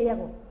ရှုရှိတဲ့ရက်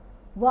ကို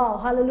Wow,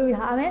 hallelujah,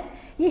 amen.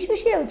 ယေ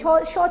ရှုရှိ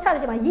ကိုရှောချတဲ့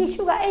အချိန်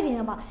မှာယေရှုကအဲ့ဒီနေ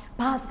ရာ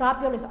မှာဘာစ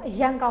ကားပြောလဲဆို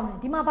အယံကောင်းတယ်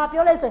ဒီ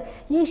မှာဘာပြောလဲဆို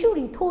ရင်ယေရှု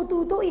ဒီ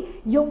ထိုသူတို့ဤ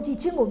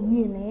ယုံကြည်ခြင်း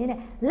ကိုမြင်တယ်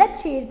တဲ့လက်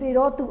ချေသေး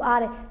တော့သူ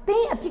အားတဲ့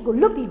တင်းအပြစ်ကို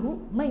လွတ်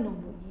ပြီဟုမိန့်တော်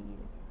မူ၏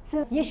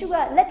တဲ့ယေရှု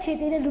ကလက်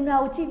ချေသေး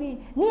တဲ့လူနာကိုကြ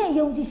ည့်ပြီးနင့်ရဲ့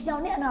ယုံကြည်ခြင်းကြော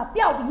င့်နင့်အနာ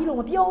ပျောက်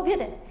ပြီလို့မပြောဖြစ်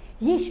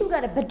တယ်ယေရှု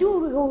ကဘဒု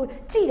တွေကို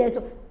ကြည့်တယ်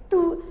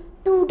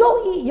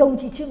ဆိုသူတို့ဤ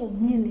ယုံကြည်ခြင်း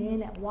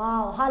ကိုမြင်လဲတဲ့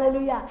wow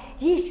hallelujah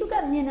ယေရှုက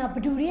မြင်တာ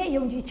ဘဒုရဲ့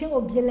ယုံကြည်ခြင်း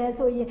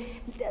ကိုမြင်လဲဆို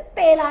ရင်တ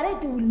ည်လာ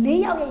တဲ့သူ၄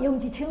ယောက်ရဲ့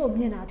ယုံကြည်ခြင်း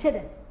ကိုမြင်တာဖြစ်တ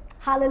ယ်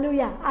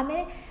hallelujah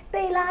amen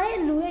တည်လာတဲ့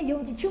လူရဲ့ယုံ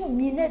ကြည်ခြင်းကို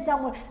မြင်တဲ့အကြော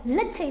င်းကို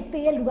လက်ချိတ်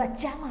သေးတဲ့လူ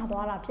ကကျမ်းမာ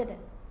သွားတာဖြစ်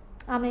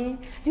တယ်အာမင်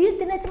ဒီ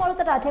တင်တဲ့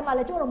ကျွန်တော်တို့တတ်တာထဲ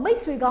မှာလဲကျွန်တော်တို့မိတ်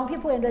ဆွေကော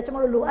င်းဖြစ်ဖို့အတွက်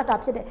ကျွန်တော်တို့လို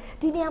အပ်တာဖြစ်တယ်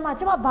ဒီနေရာ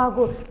မှာကျွန်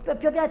မဘာကို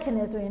ပြောပြချင်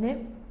လဲဆိုရင်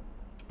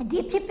ဒီ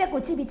ဖြစ်ပက်ကို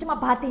ကြည့်ပြီးကျွန်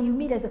မဘာတင်ယူ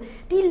မိလဲ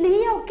ဆိုဒီ၄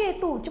ယောက်ကဲ့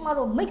သို့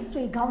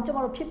ကျွန်တော်တို့မိတ်ဆွေကောင်း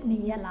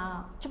ကျွန်တော်တို့ဖြစ်နေရ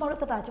လားကျွန်တော်တို့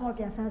တတ်တာကျွန်တော်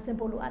ပြန်ဆန်း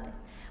စစ်ဖို့လိုအပ်တယ်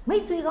မိ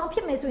တ်ဆွေကော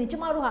င်းဖြစ်မယ်ဆိုရင်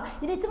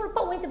ကျွန်တော်တို့ဟာဒီနေ့ကျွန်တော်တို့ပ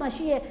တ်ဝန်းကျင်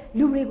မှာရှိ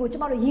တဲ့လူတွေကိုကျွ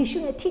န်တော်တို့ယေ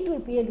ရှုနဲ့ထိတွေ့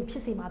ပေးရလူဖြ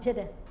စ်စေ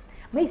မှာဖြစ်တယ်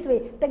မိတ်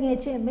ဆွေတ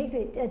ငယ်ချင်းမိတ်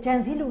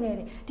ဆွေဂျန်စည်းလူငယ်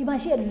တွေဒီမှာ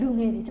ရှိတဲ့လူ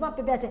ငယ်တွေကျွန်မ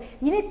ပြပြချက်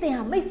ယနေ့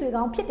တင်ဟာမိတ်ဆွေ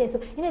ကောင်းဖြစ်တယ်ဆို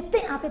ယနေ့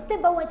တင်အားဖြင့်တ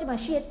င်ပတ်ဝန်းကျင်မှာ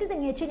ရှိတဲ့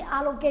တငယ်ချင်းတွေ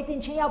အားလုံးကဲတင်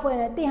ချင်းရောက်ဖွယ်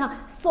တယ်တင်ဟာ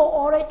စော်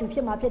အော်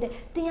တဲ့သူဖြစ်မှာဖြစ်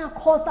တယ်တင်ဟာ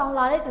ခေါ်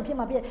ဆောင်လာတဲ့သူဖြစ်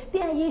မှာဖြစ်တယ်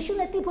တင်ဟာယေရှု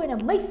နဲ့တိဖွယ်နဲ့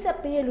မိတ်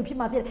ဆက်ပေး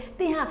တဲ့လူဖြစ်မှာဖြစ်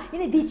တယ်တင်ဟာ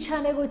ယနေ့ဒီ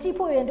channel ကိုကြည့်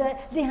ဖို့ရတဲ့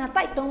အတွက်တင်ဟာ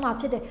တိုက်တွန်း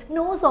မှာဖြစ်တယ်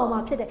နိုးစော်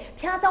မှာဖြစ်တယ်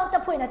ဖျားเจ้า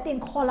တက်ဖွယ်နဲ့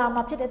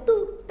တင်ခေါ်လာမှာဖြစ်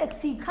တယ်သူ့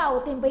တက်ဆီခါကို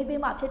တင်ပေး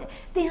မှာဖြစ်တယ်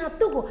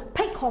တင်ဟာသူ့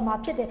ကိုဖိတ်ခေါ်မှာ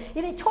ဖြစ်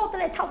တယ်ယနေ့6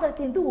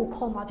တဲ့တင်သူ့ကို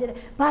ခေါ်မှာဖြစ်တယ်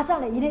ဘာကြော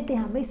င့်လဲယနေ့တင်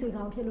ဟာမိတ်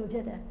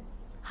ဆွေဖြစ်လို့ဖြစ်တယ်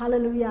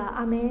hallelujah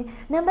amen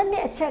နံပါတ်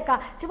1အချက်က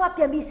ကျွန်မပြ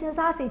န်ပြီးစဉ်း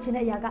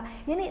စားစေချင်တဲ့အရာက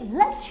ယနေ့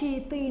လက်ချေ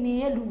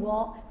သေးနေတဲ့လူ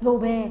ရောလို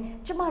ပဲ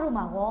ကျွန်မတို့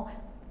မှာရော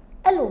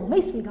အဲ့လိုမိ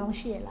တ်ဆွေကော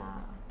င်းရှိရလား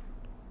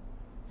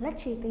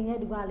လက်ချေသေးတဲ့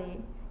လူ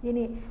ကလေယ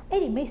နေ့အဲ့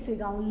ဒီမိတ်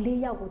ဆွေကောင်း၄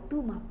ယောက်ကို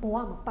သူ့မှာဘဝ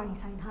မှာပိုင်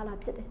ဆိုင်ထားတာ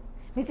ဖြစ်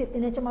တယ်မိတ်ဆွေ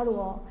တင်တဲ့ကျွန်မတို့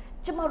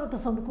ရောကျွန်မတို့တ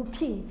စုံတစ်ခု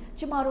ဖြစ်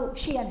ကျွန်မတို့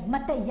ရှေ့ရမ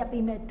တ်တက်ရပ်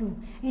ပေးမဲ့သူ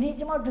ဒီ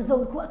နေ့ကျွန်မတို့တ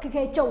စုံတစ်ခုအခက်ခဲ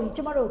ကြုံ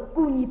ရင်ကျွန်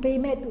မတို့ကူညီပေး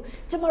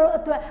မဲ့သူကျွန်မတို့အ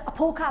တွက်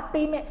အဖို့ခ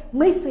ပေးမဲ့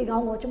မိတ်ဆွေကော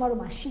င်းကိုကျွန်မတို့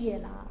မှာရှိ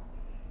ရလား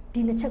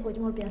ဒီနှစ်ချက်ကိုကျွ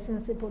န်တော်ပြန်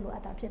စဉ်းစားဖို့လို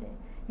အပ်တာဖြစ်တယ်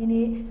ဒီ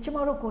နေ့ကျွန်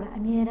တော်တို့ကိုယ်တိုင်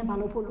အမြဲတမ်း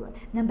မလုပ်ဖို့လို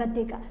တယ်နံပါတ်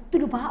1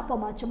ကသူတို့ဘာအပေါ်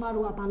မှာကျွန်တော်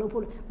တို့ကမလုပ်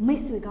ဖို့မိ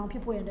တ်ဆွေကော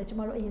င်းဖြစ်ဖို့ရတယ်ကျွန်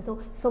တော်တို့အရင်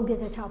ဆုံးဖြတ်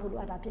ချက်ချဖို့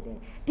လိုအပ်တာဖြစ်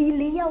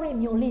တယ်ဒီ၄ယောက်ရဲ့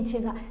မျှော်လင့်ခြ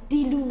င်းက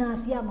ဒီလူနာ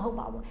စီကမဟုတ်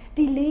ပါ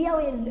ဘူးဒီ၄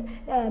ယောက်ရဲ့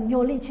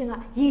မျှော်လင့်ခြင်းက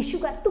ယေ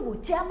ရှုကသူ့ကို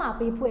ကျ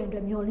မ်းမာပေးဖို့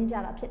အတွက်မျှော်လ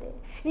င့်ကြတာဖြစ်တယ်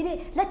ဒီ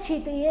နေ့လက်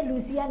ချေသေး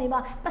ရဲ့လူစီကနေမှ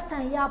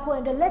ပတ်စံရဖို့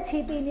အတွက်လက်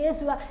ချေသေးနေ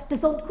ဆိုတာတ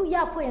စုံတစ်ခု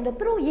ရဖို့အတွက်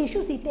သူတို့ယေ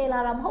ရှုစီတည်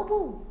လာတာ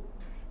မဟုတ်ဘူး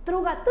သူ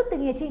တို့ကသူ့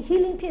တငယ်ချင်း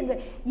healing ဖြစ်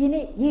တဲ့ယ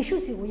နေ့ယေရှု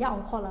စီကိုရ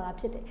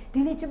အောင်ခေါ်လာတာဖြစ်တယ်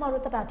ဒီနေ့ကျွန်တော်တို့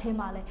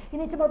တတ်တာထဲမှာလဲ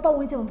ယနေ့ကျွန်တော်ပတ်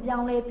ဝန်းကျင်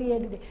ကိုပြောင်းလဲပေးရ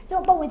တဲ့လူတွေ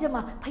ကျွန်တော်ပတ်ဝန်းကျင်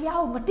မှာဖ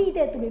ခင်ကို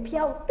မတိတဲ့သူတွေဖ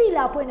ခင်ကိုတိ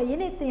လာဖွင့်နေယ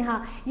နေ့သင်ဟာ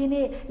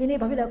ယနေ့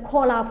ဘာဖြစ်လဲ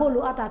ခေါ်လာဖို့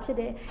လိုအပ်တာဖြစ်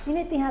တယ်ယ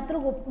နေ့သင်ဟာသူတို့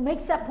ကို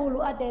make up ဖို့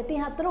လိုအပ်တယ်သင်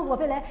ဟာသူတို့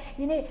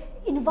ကိုဘာဖြစ်လဲယနေ့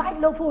invite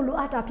လုပ်ဖို့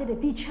လိုအပ်တာဖြစ်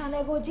တယ်ဒီ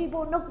channel ကိုကြည့်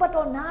ဖို့နှုတ်ပတ်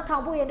တော်နားထော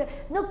င်ဖို့ရတဲ့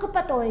နှုတ်ပ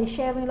တ်တော်တွေ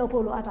sharing လုပ်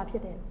ဖို့လိုအပ်တာဖြ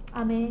စ်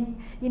တယ်အာမင်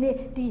ယနေ့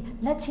ဒီ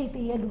လက်ချိတ်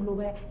သေးရဲ့လူ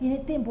လိုပဲယ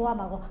နေ့သင်ဘဝ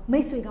မှာကောမိ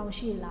တ်ဆွေကော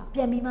င်းရှိရလားပြ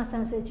န်ပြီးမှ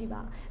ဆန်းစစ်ကြည့်ပါ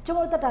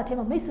ကျွန်တော်တို့တတ်တာထဲ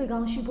မှာမိတ်ဆွေ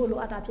ကောင်းရှိဖို့လို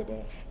အပ်တာဖြစ်တ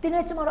ယ်။တင်း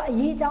နဲ့ကျွန်တော်တို့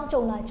အရေးအကြောင်း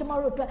ကြုံလာ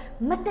ကျွန်တော်တို့အတွက်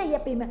မတ်တက်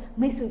ရပေး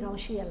မဲ့မိတ်ဆွေကောင်း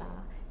ရှိရလား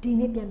။ဒီ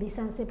နေ့ပြန်ပြီးဆ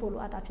န်းစစ်ဖို့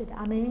လိုအပ်တာဖြစ်တယ်။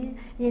အာမင်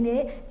။ယနေ့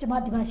ကျွန်မ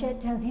ဒီ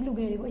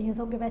မှာရှက်ဂျန်စီလူငယ်တွေကိုအရင်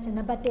ဆုံးပြောပြချင်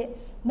နံပါတ်1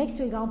မိတ်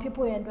ဆွေကော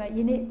င်းဖြစ်ဖို့ရတဲ့အတွက်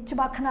ယနေ့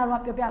ကျွန်မခဏတော့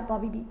ပြောပြသွား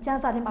ပြီးပြီ။ကျ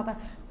မ်းစာထဲမှာပဲ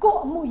ကိုယ့်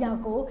အမှုရာ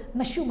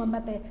ကိုမရှုမမှ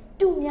တ်ပဲ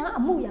သူများ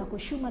အမှုရာ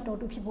ကိုရှုမှတ်တော်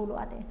သူဖြစ်ဖို့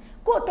လိုအပ်တယ်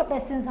။ကိုယ့်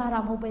အတွက်ပဲစဉ်းစားတာ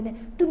မဟုတ်ဘဲနဲ့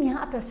သူများ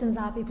အတွက်စ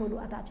ဉ်းစားပေးဖို့လို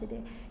အပ်တာဖြစ်တ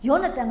ယ်။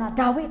ယောနတန်က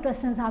ဒါဝိဒ်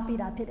အတွက်စဉ်းစား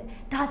ပေးတာဖြစ်တယ်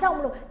။ဒါကြောင့်မ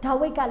လို့ဒါ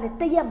ဝိဒ်ကလ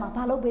ည်းတရက်မှာ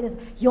ဘာလုပ်ပေးလဲဆို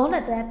ယောန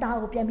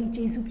တန်တာကိုပြန်ပြီး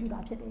ကျေးဇူးပြုတာ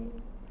ဖြစ်တယ်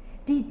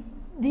။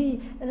ဒီ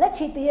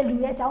လက်ချေသေးရဲ့လူ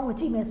ရဲ့အကြောင်းကို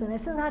ကြည့်မယ်ဆိုရင်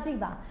စဉ်းစားကြည့်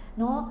ပါ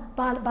နော်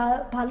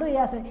ဘာလို့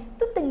ရဆို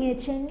ရင်သူတ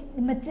ငယ်ချင်း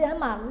မကျမ်း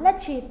မှာလက်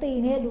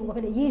ချေသေး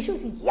တဲ့လူဘာဖြစ်လဲယေရှု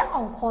စီ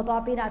ရအောင်ခေါ်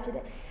သွားပေးတာဖြစ်တ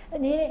ယ်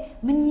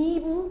အနေမညီ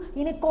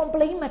ဘူးယနေ့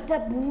complain မတ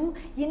က်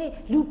ဘူးယ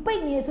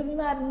နေ့လူပိတ်နေဆိုပြီး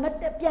မှ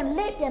ပြန်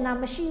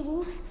လက်ပြန်တာမ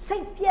ရှိဘူးစိ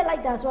တ်ပြက်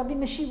လိုက်တာဆိုတာပြီး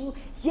မရှိ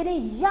ဘူးယ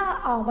နေ့ရ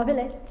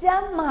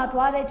အောင်ဘာဖြစ်လဲကျမ်းမာ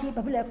သွားတဲ့အထိဘာ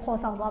ဖြစ်လဲခေါ်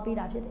ဆောင်သွားပေး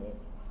တာဖြစ်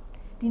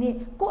တယ်ဒီနေ့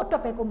ကိုယ့်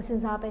အတွက်ပဲကိုမစင်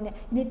စားပဲနဲ့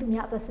ဒီ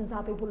နေ့သူများအတွက်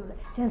စင်စား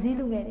ပေးဖို့လို့လေဂျန်စ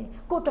ည်းလူငယ်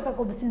တွေကိုယ့်အတွက်ပဲ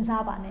ကိုမ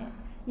စင်စားပါ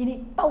နဲ့ယ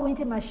နေ့ပတ်ဝန်း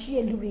ကျင်မှာရှိ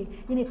တဲ့လူတွေ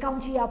ယနေ့ကောင်း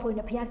ချီး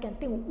ရဖို့နဲ့ဘုရားကန်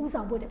တင့်ကိုဥ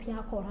ဆောင်ဖို့နဲ့ဘု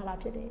ရားခေါ်ထားတာ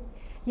ဖြစ်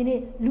တယ်ယ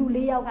နေ့လူ၄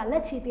ယောက်က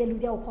လက်ချေ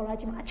တဲ့လူတယောက်ကိုခေါ်လာ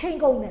ခြင်းမှာအချိန်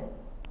ကုန်တယ်ယ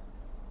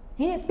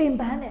နေ့ပင်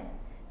ပန်း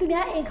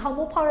တယ်သူများအိမ်ခေါင်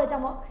မို့ဖောက်တဲ့ကြော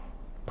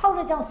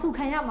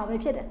င့်ဆူခံရ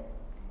မှာပဲဖြစ်တယ်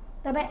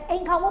ဒါပေ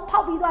မဲ့အိမ်ခေါင်မို့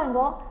ဖောက်ပြီးသွားရင်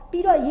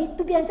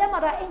ကောပြီးတော့သူပြန်ကြက်မှာ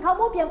တော့အိမ်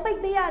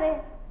ခေါင်မို့ပြန်ပိတ်ပေးရတယ်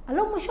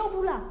အလုံးမ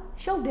ရှုပ်ဘူး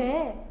လားရှုပ်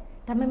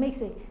တယ်ဒါ ဒါပေ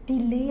မဲ့မိတ်ဆွေဒီ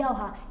၄ယောက်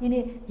ဟာ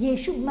ယနေ့ယေ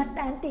ရှုမှတ်တ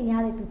မ်းတင်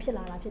ရတဲ့သူဖြစ်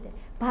လာတာဖြစ်တယ်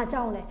။ဘာ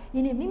ကြော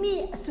င့်လဲယ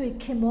နေ့မိမိရဲ့အဆွေ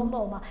ခင်မော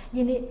ပေါ်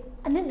မှာယ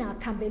နေ့အ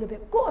နစ်နာခံပေးလို့ပဲ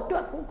ကို့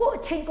အတွက်ကို့အ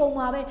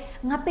ချိန်ကုန်မှာပဲ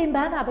ငါပင်ပ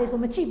န်းတာပဲဆို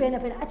မကြည့်ပဲ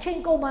နဲ့ပဲအ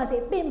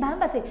ချိန်ကုန်ပါစေပင်ပန်း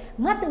ပါစေ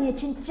ငါတငယ်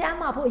ချင်းကြမ်း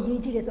မှာဖို့အ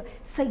ရေးကြီးတယ်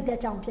ဆိုစိတ်သက်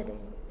ကြောင့်ဖြစ်တ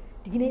ယ်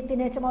ဒီကနေ့တင်း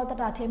နေကျမတို့တ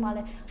တထဲမှာ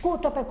လဲကို့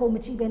အတွက်ပဲကို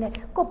မကြည့်ပဲ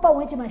နဲ့ကို့ပတ်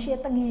ဝန်းကျင်မှာရှိ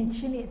တဲ့တ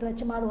ငယ်ချင်းတွေအတွက်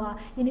ကျ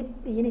မတို့ဟာယ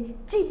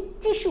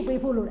နေ့ကြည့်ရှုပေး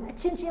ဖို့လိုတယ်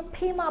အချင်းချ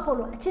င်းဖေး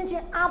မဖို့လိုအချင်းချ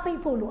င်းအား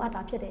ပေးဖို့လို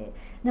အပ်တာဖြစ်တယ်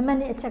နံပါတ်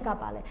1အချက်က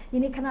ပါလဲ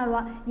ယနေ့ခဏ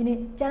တော့ယနေ့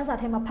ကျ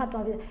မ်းစာထဲမှာ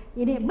ဖတ်သွားပြီ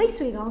ယနေ့မိတ်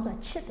ဆွေကောင်းဆိုတာ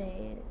ချစ်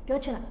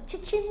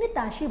တယ်ပြောချင်တာချစ်ချင်းမေတ္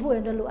တာရှိဖို့လ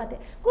ည်းလိုအပ်တယ်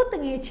ကိုယ်တ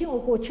ငယ်ချင်း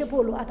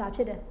ကိုချစ်ဖို့လို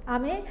အပ်တာဖြစ်တယ်အာ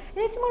မင်ယ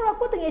နေ့ကျမတို့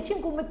ကကိုယ်တငယ်ချ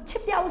င်းကို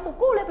မချစ်ပြဘူး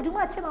ဆိုကိုယ်လည်း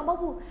ဘယ်သူမှချစ်မှာ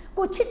မဟုတ်ဘူး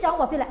ကိုချစ်ကြောင်း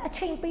ဘာဖြစ်လဲ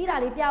အချိန်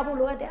ပေးတာလေးပြဖို့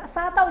လိုအပ်တယ်အ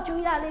စားတောက်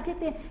ကျွေးတာလေးဖြစ်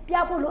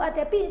တင်ပြဖို့လိုအပ်တ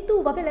ယ်ပြီး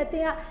သူ့ဘာဖြစ်လဲတ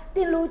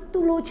င်လို့သူ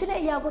လိုချစ်တဲ့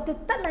အရာကို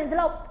တတ်နိုင်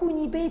တဲ့လောက်ကူ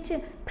ညီ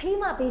ပေးခြင်း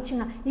ဖေးမပေးခြင်း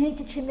ကယ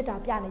နေ့ချစ်ချင်းမေတ္တာ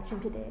ပြနေခြ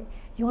င်းဖြစ်တယ်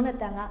ယောန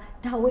သန်က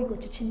ဒါဝိဒ်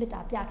ကိုချစ်ချင်းမေတ္တာ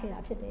ပြ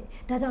ခဲ့တာဖြစ်တယ်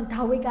ဒါကြော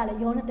င့်ဒါဝိဒ်ကလည်း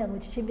ယောနသန်ကို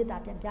ချစ်ချ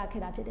င်းမေတ္တာပြန်ပြခဲ့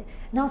တာဖြစ်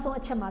တယ်နောက်ဆုံး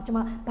အချက်မှာကျွန်မ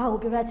ဘာ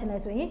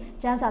ကိုပြောပြချင်လဲဆို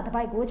ရင်ကျမ်းစာ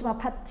တစ်ပိုက်ကိုကျွန်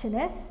မဖတ်ချင်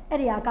တယ်အဲ့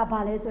ဒီ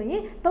ကဘာလဲဆို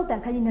ရင်တုတ်တန်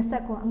ခန်းကြီး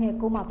29အငယ်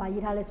9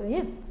မှာပါရေးထားလဲဆို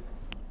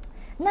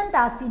ရင်နန္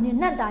တာစီ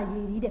နဲ့နန္တာ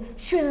ရည်တဲ့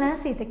ရှင်လန်း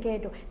စေ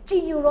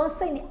တကဲတော့ကြည်ညို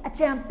သောစိတ်နဲ့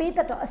အကြံပေးတ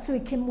တ်သောအ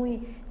ဆွေခင်မွေး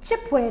ချ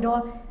စ်ဖွယ်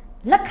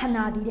သောလက္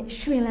ခဏာဒီတဲ့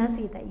ရွှေလန်း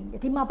စီ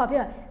တဲ့ဒီမှာဘာ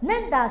ပြော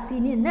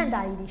နန္တာစီနဲ့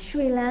နန္တာရည်ဒီ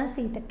ရွှေလန်း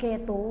စီ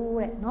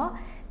တကဲတော့တဲ့နော်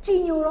ကြည်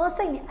ညိုသော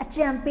စိတ်နဲ့အ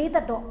ကြံပေး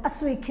တတ်သော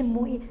အဆွေ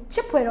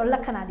ခင်မွေးချစ်ဖွယ်သော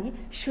လက္ခဏာဒီ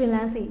ရွှေ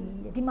လန်းစီ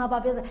တဲ့ဒီမှာဘာ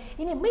ပြော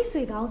ဆိုဒီနေ့မိတ်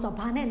ဆွေကောင်းဆို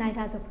ဘာနဲ့နိုင်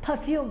တာဆို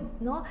perfume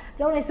နော်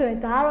ပြောနေဆိုရင်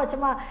ဒါကတော့ကျွ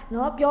န်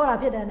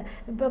မနော်ပြောတာဖြစ်တယ်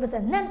ပြောပါ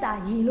စနန္တာ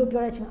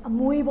ရည်လို့ပြောတဲ့အချိန်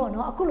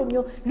အမွေးပေါ့နော်အခု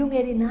လိုမျိုးလူ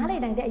ငယ်တွေနားလည်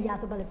နိုင်တဲ့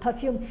အရာဆိုပါလေ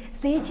perfume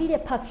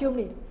ဈေးကြီးတဲ့ perfume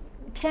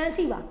တွေဖြန်းကြ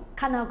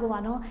ည့်ပါခန္ဓာ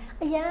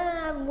ကိုယ်ပါနော်အ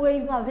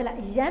ရန်မွေးမှာဖြစ်လာ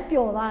အရန်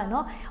ပျော်သွားတယ်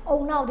နော်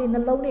အုံနောက်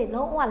တွေနှလုံးတွေ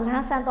လုံးဝလ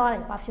န်းဆန်းသွားတ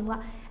ယ် perfume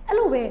ကအဲ့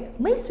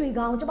လိုပဲမိတ်ဆွေ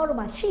ကောင်းကျ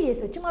မတို့မှာရှိရ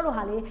ဆိုကျမတို့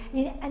ဟာလေ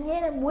ဒီအမြဲ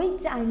တမ်းမွေး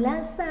ကြိုင်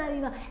လန်းဆန်း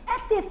ပြီးမှ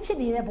active ဖြစ်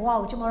နေတဲ့ဘ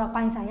ဝကိုကျ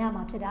မတို့ပိုင်ဆိုင်ရ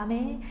မှာဖြစ်တယ်အာ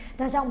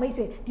မင်ဒါကြောင့်မိတ်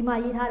ဆွေဒီမှာ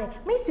ရေးထား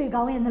တယ်မိတ်ဆွေ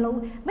ကောင်း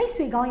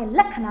ရဲ့နှလုံးမိတ်ဆွေကောင်း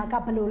ရဲ့လက္ခဏာက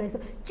ဘယ်လိုလဲ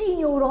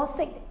ဆိုကြည်ညို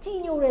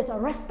သောစိတ်ကြည်ညိုရဲဆို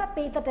respect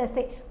ပေးတတ်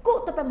တဲ့စိတ်ကို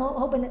ယ့်အတွက်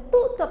မဟုတ်ဘဲနဲ့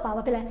သူ့အတွက်ပါ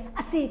ဖြစ်လဲ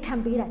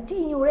အစီခံပေးတာကြည်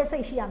ညိုတဲ့စိ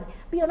တ်ရှိရ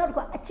မယ်ပြီးတော့နောက်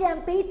တစ်ခုအ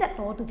ကြံပေး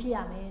တတ်တော်သူဖြစ်ရ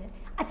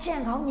မယ်အ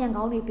ကြံကော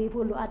င်းညံကောင်းတွေ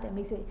ပေးဖို့လိုအပ်တယ်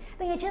မိတ်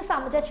ဆွေတကယ်ချင်းစာ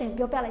မတက်ချင်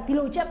ပြောပြ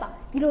လိုက်ဒီလိုချက်ပါ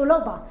ဒီ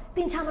လိုလုပ်ပါတ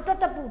င်ချာမတွတ်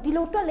တတ်ဘူးဒီ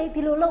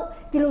လိုတွက်လေဒီလိုလုပ်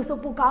ဒီလိုဆို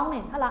ပူကောင်း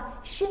တယ်ဟာလား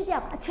ရှ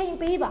င်းပြအ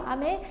ချိန်ပေးပါအာ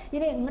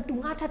မင်ဒီနေ့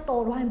ငါ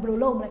ထက်တော်သွားရင်ဘယ်လို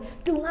လုပ်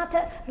မလဲတူငါထ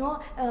က်နော်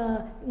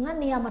ငါ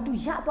နေရာ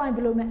မှာတူရသွားရင်ဘ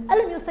ယ်လိုမလဲ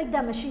အဲ့လို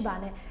မျိုးစိတ်ဓာတ်မ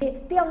ရှိပါနဲ့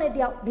တယောက်နဲ့တ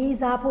ယောက်လေး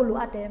စားဖို့လို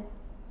အပ်တယ်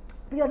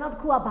ပြီးတော့နောက်တစ်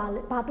ခု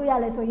ကဘာတွေ့ရ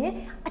လဲဆိုရင်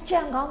အကြံ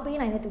ကောင်း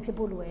ပေးနိုင်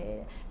တဲ့သူဖြစ်ဖို့လို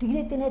တယ်ဒီက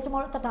နေ့တင်တဲ့ကျမ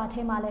တို့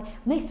တတာထဲမှာလဲ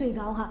မိတ်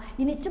ဆွေကော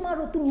င်းဟာဒီနေ့ကျ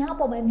မတို့သူများအ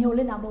ပေါ်မှာမျှော်လ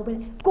င့်တာမဟုတ်ဘဲ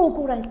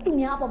ကိုယ်တိုင်သူ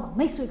များအပေါ်မှာ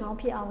မိတ်ဆွေကော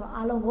င်းဖြစ်အောင်လို့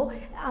အားလုံးကို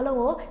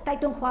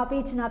တိုက်တွန်း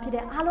ခွာပေးချင်တာဖြစ်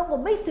တယ်အားလုံး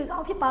ကိုမိတ်ဆွေ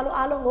ကောင်းဖြစ်ပါလို့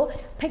အားလုံးကို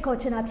ဖိတ်ခေါ်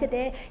ချင်တာဖြစ်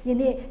တယ်ယ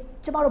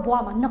နေ့ကျမတို့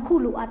ဘဝ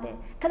မှာနှစ်ခုလိုအပ်တယ်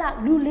ခဏ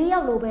လူ၄ယော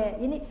က်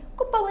လိုပဲယ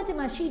နေ့ကိုပတ်ဝ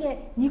န်းကျင်မှာရှိတဲ့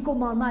ညီ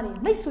ကိုမောင်မတွေ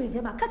မိတ်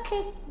ဆွေတွေမှာခက်ခဲ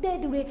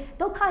တဲ့သူတွေ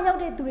ဒုက္ခရောက်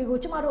တဲ့သူတွေ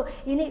ကိုကျမတို့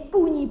ယနေ့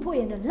ကူညီဖို့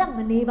ရင်လက်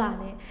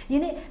မနေပါနဲ့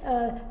ယနေ့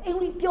အင်္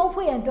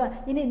ဂလိပ်ပြောဖို့ရန်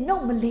အတွက်ယနေ့နှု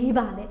တ်မလေး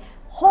ပါ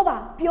နဲ့ဟော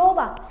ပါပြော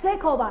ပါ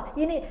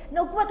ဆွဲခေါ်ပါယ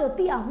နေ့နှုတ်ကပတ်တော်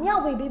သိအောင်မျှ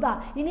ဝေ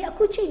ပေးပါယနေ့အ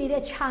ခု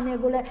ချိန်နေတဲ့ channel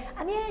ကိုလ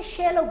ည်းအမြဲ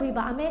share လုပ်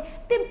ပေးပါအာမင်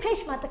တင်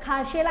page မှာတစ်ခါ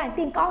share လိုက်တ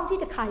င်ကောင်းကြီး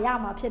တစ်ခါရ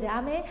မှာဖြစ်တယ်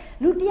အာ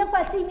မင်လူတစ်ယောက်က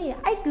ကြည့်မိရင်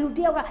အဲ့လူတ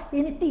စ်ယောက်က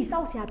ယနေ့တိ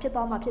ဆောက်စရာဖြစ်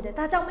သွားမှာဖြစ်တယ်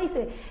ဒါကြော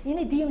င့်မိတ်ဆွေ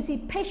ယနေ့ DMC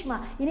page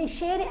မှာယနေ့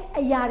share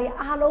တဲ့အရာ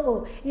တွေအားလုံး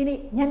ကိုယ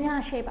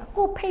နေ့များ share ပါ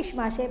ကို page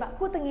မှာ share ပါ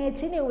ကိုတ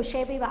ငယ်ချင်းတွေကို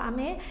share ပေးပါအာမ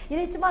င်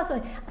ယနေ့ကျမဆို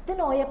ရင်အတင်း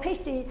တော်ရဲ့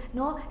page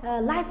တွေနော်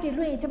live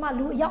တွေလွှင့်ရင်ကျ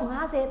မလူအယောက်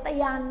50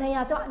 100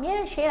 200ကျမအ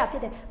မြဲ share တာဖြ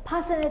စ်တယ်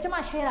personal ကျ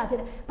မ share တာဖြစ်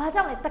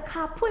တယ်ဘာကြောင့်လဲ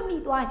တခါဖွင့်မိ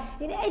သွား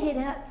ရင်ယနေ့အဲ့ဒီ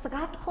တည်းကစ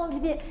ကားတစ်ခွ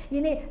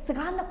န်းဖြစ်ယနေ့စ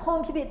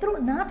ကားနှစ်ခွန်းဖြစ်သူတို့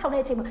နားထောင်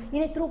တဲ့အချိန်မှာ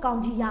ယနေ့သူတို့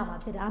ကောင်းကြီးရမှာ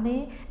ဖြစ်တယ်အာမ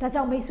င်ဒါ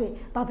ကြောင့်မိတ်ဆွေ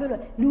ဘာပြောလဲ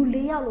လူ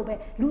၄ယောက်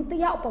လိုပဲလူ၁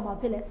ယောက်အပေါ်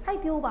မှာဖြစ်လဲစိုက်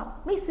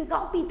ပျိုးပါမိတ်ဆွေ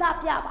ကောင်းပိတာ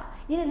ပြပါ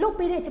ယနေ့လုတ်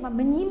ပေးတဲ့အချိန်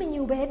မှာမငီးမ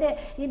ညူပဲ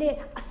တဲ့ယ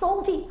နေ့အ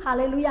ဆုံးထိဟာ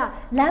လေလုယာ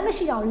လမ်း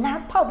မရှိအောင်လ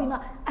မ်းဖောက်ပြီးမှ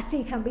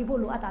အစီခံပေးဖို့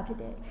လိုအပ်တာဖြစ်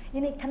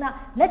တယ်ယနေ့ခ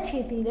ဏလက်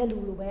ချေတည်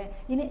တဲ့လူလိုပဲ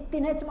ယနေ့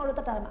တင်တဲ့ကျ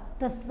မတို့တတ်တာ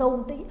မှာသ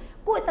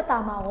စုံကိုယ့်တတ်တာ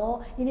မှာရော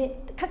ယနေ့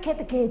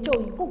ခက်ခဲတ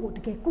ကယ်ကြုံရင်ကိုယ့်ကိုတ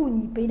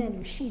ကယ်ကူညီပေး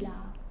နိုင်လူရှိ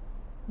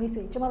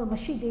လားမိတ်ဆွေကျမတို့မ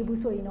ရှိသေး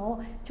ဘူးဆို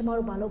ရင်တော့ကျမ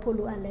တို့ဘာလုပ်ဖို့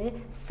လိုအပ်လဲ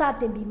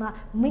စတင်ပြီးမှ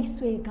မိတ်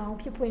ဆွေကော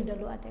င်းဖြစ်ဖွင့်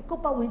တယ်လို့အပ်တယ်ကို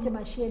ပတ်ဝ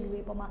န်းကျင်မှာရှိတဲ့လူ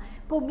တွေပေါ်မှာ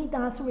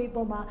ကိုမိသားစု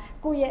တွေပေါ်မှာ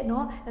ကိုရဲ့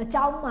နော်အเ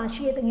จ้าမှာ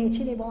ရှိတဲ့တငယ်ချ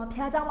င်းတွေပေါ်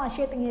မှာဖျားเจ้าမှာ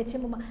ရှိတဲ့တငယ်ချ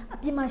င်းပေါ်မှာ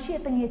အပြင်မှာ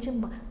ရှိတဲ့တငယ်ချ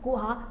င်းပေါ်မှာ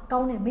ကိုဟာကော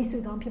င်းတဲ့မိတ်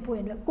ဆွေကောင်းဖြစ်ဖွင့်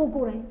ရတဲ့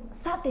ကိုယ်တိုင်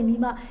စတင်ပြီး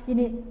မှ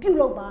ယနေ့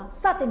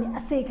ပြုလုပ်ပါစ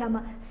တင်ပြီးအစေခံ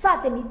မှာစ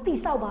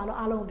တင်ပြီးတိဆောက်ပါလို့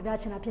အားလုံးကိုပြော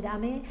ချင်တာဖြစ်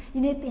တယ်အာမင်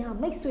ယနေ့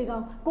သင်ဟာမိတ်ဆွေ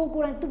ကောင်း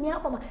ကိုယ်တိုင်သူများ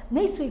အပေါ်မှာ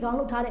မိတ်ဆွေကော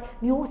င်းလုပ်ထား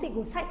တဲ့မျိုးစိတ်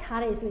ကိုစိုက်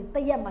ထားတယ်ဆိုရင်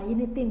တရက်မှာယ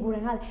နေ့သင်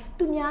ကိုယ်တိုင်ကလ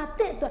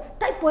ည်းသူများတဲ့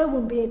အတွက်တိုက်ပွဲဝ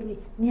င်ပေးတဲ့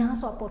များ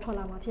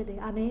စွာပေါ်ထွက်လာမှာဖြစ်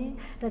တယ်အာမင်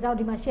ဒါကြော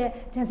င့်ဒီမှာရှက်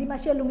ဂျန်စီ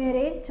မှာရှက်လူငယ်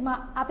တွေကျွန်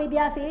မအား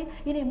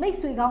ပေးပါစေဒီနေ့မိတ်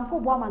ဆွေကောင်းကို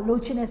ယ့်ဘဝမှာ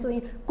လိုချင်နေဆို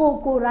ရင်ကို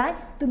ယ်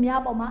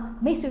တိုင်သူများပေါ်မှာ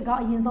မိတ်ဆွေကော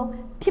င်းအ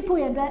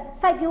ရင်ဆုံးဖြစ်ဖို့ရန်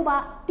အတွက်စိုက်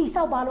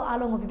ပျိုးပါတိဆောက်ပါလို့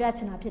အားလုံးကိုပြပြ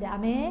ချင်တာဖြစ်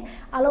တယ်အာမင်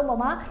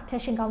အားလုံးပေါ်မှာ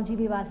ထက်ရှင်ကော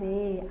င်းကြီးပေးပါစေ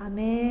အာ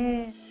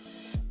မင်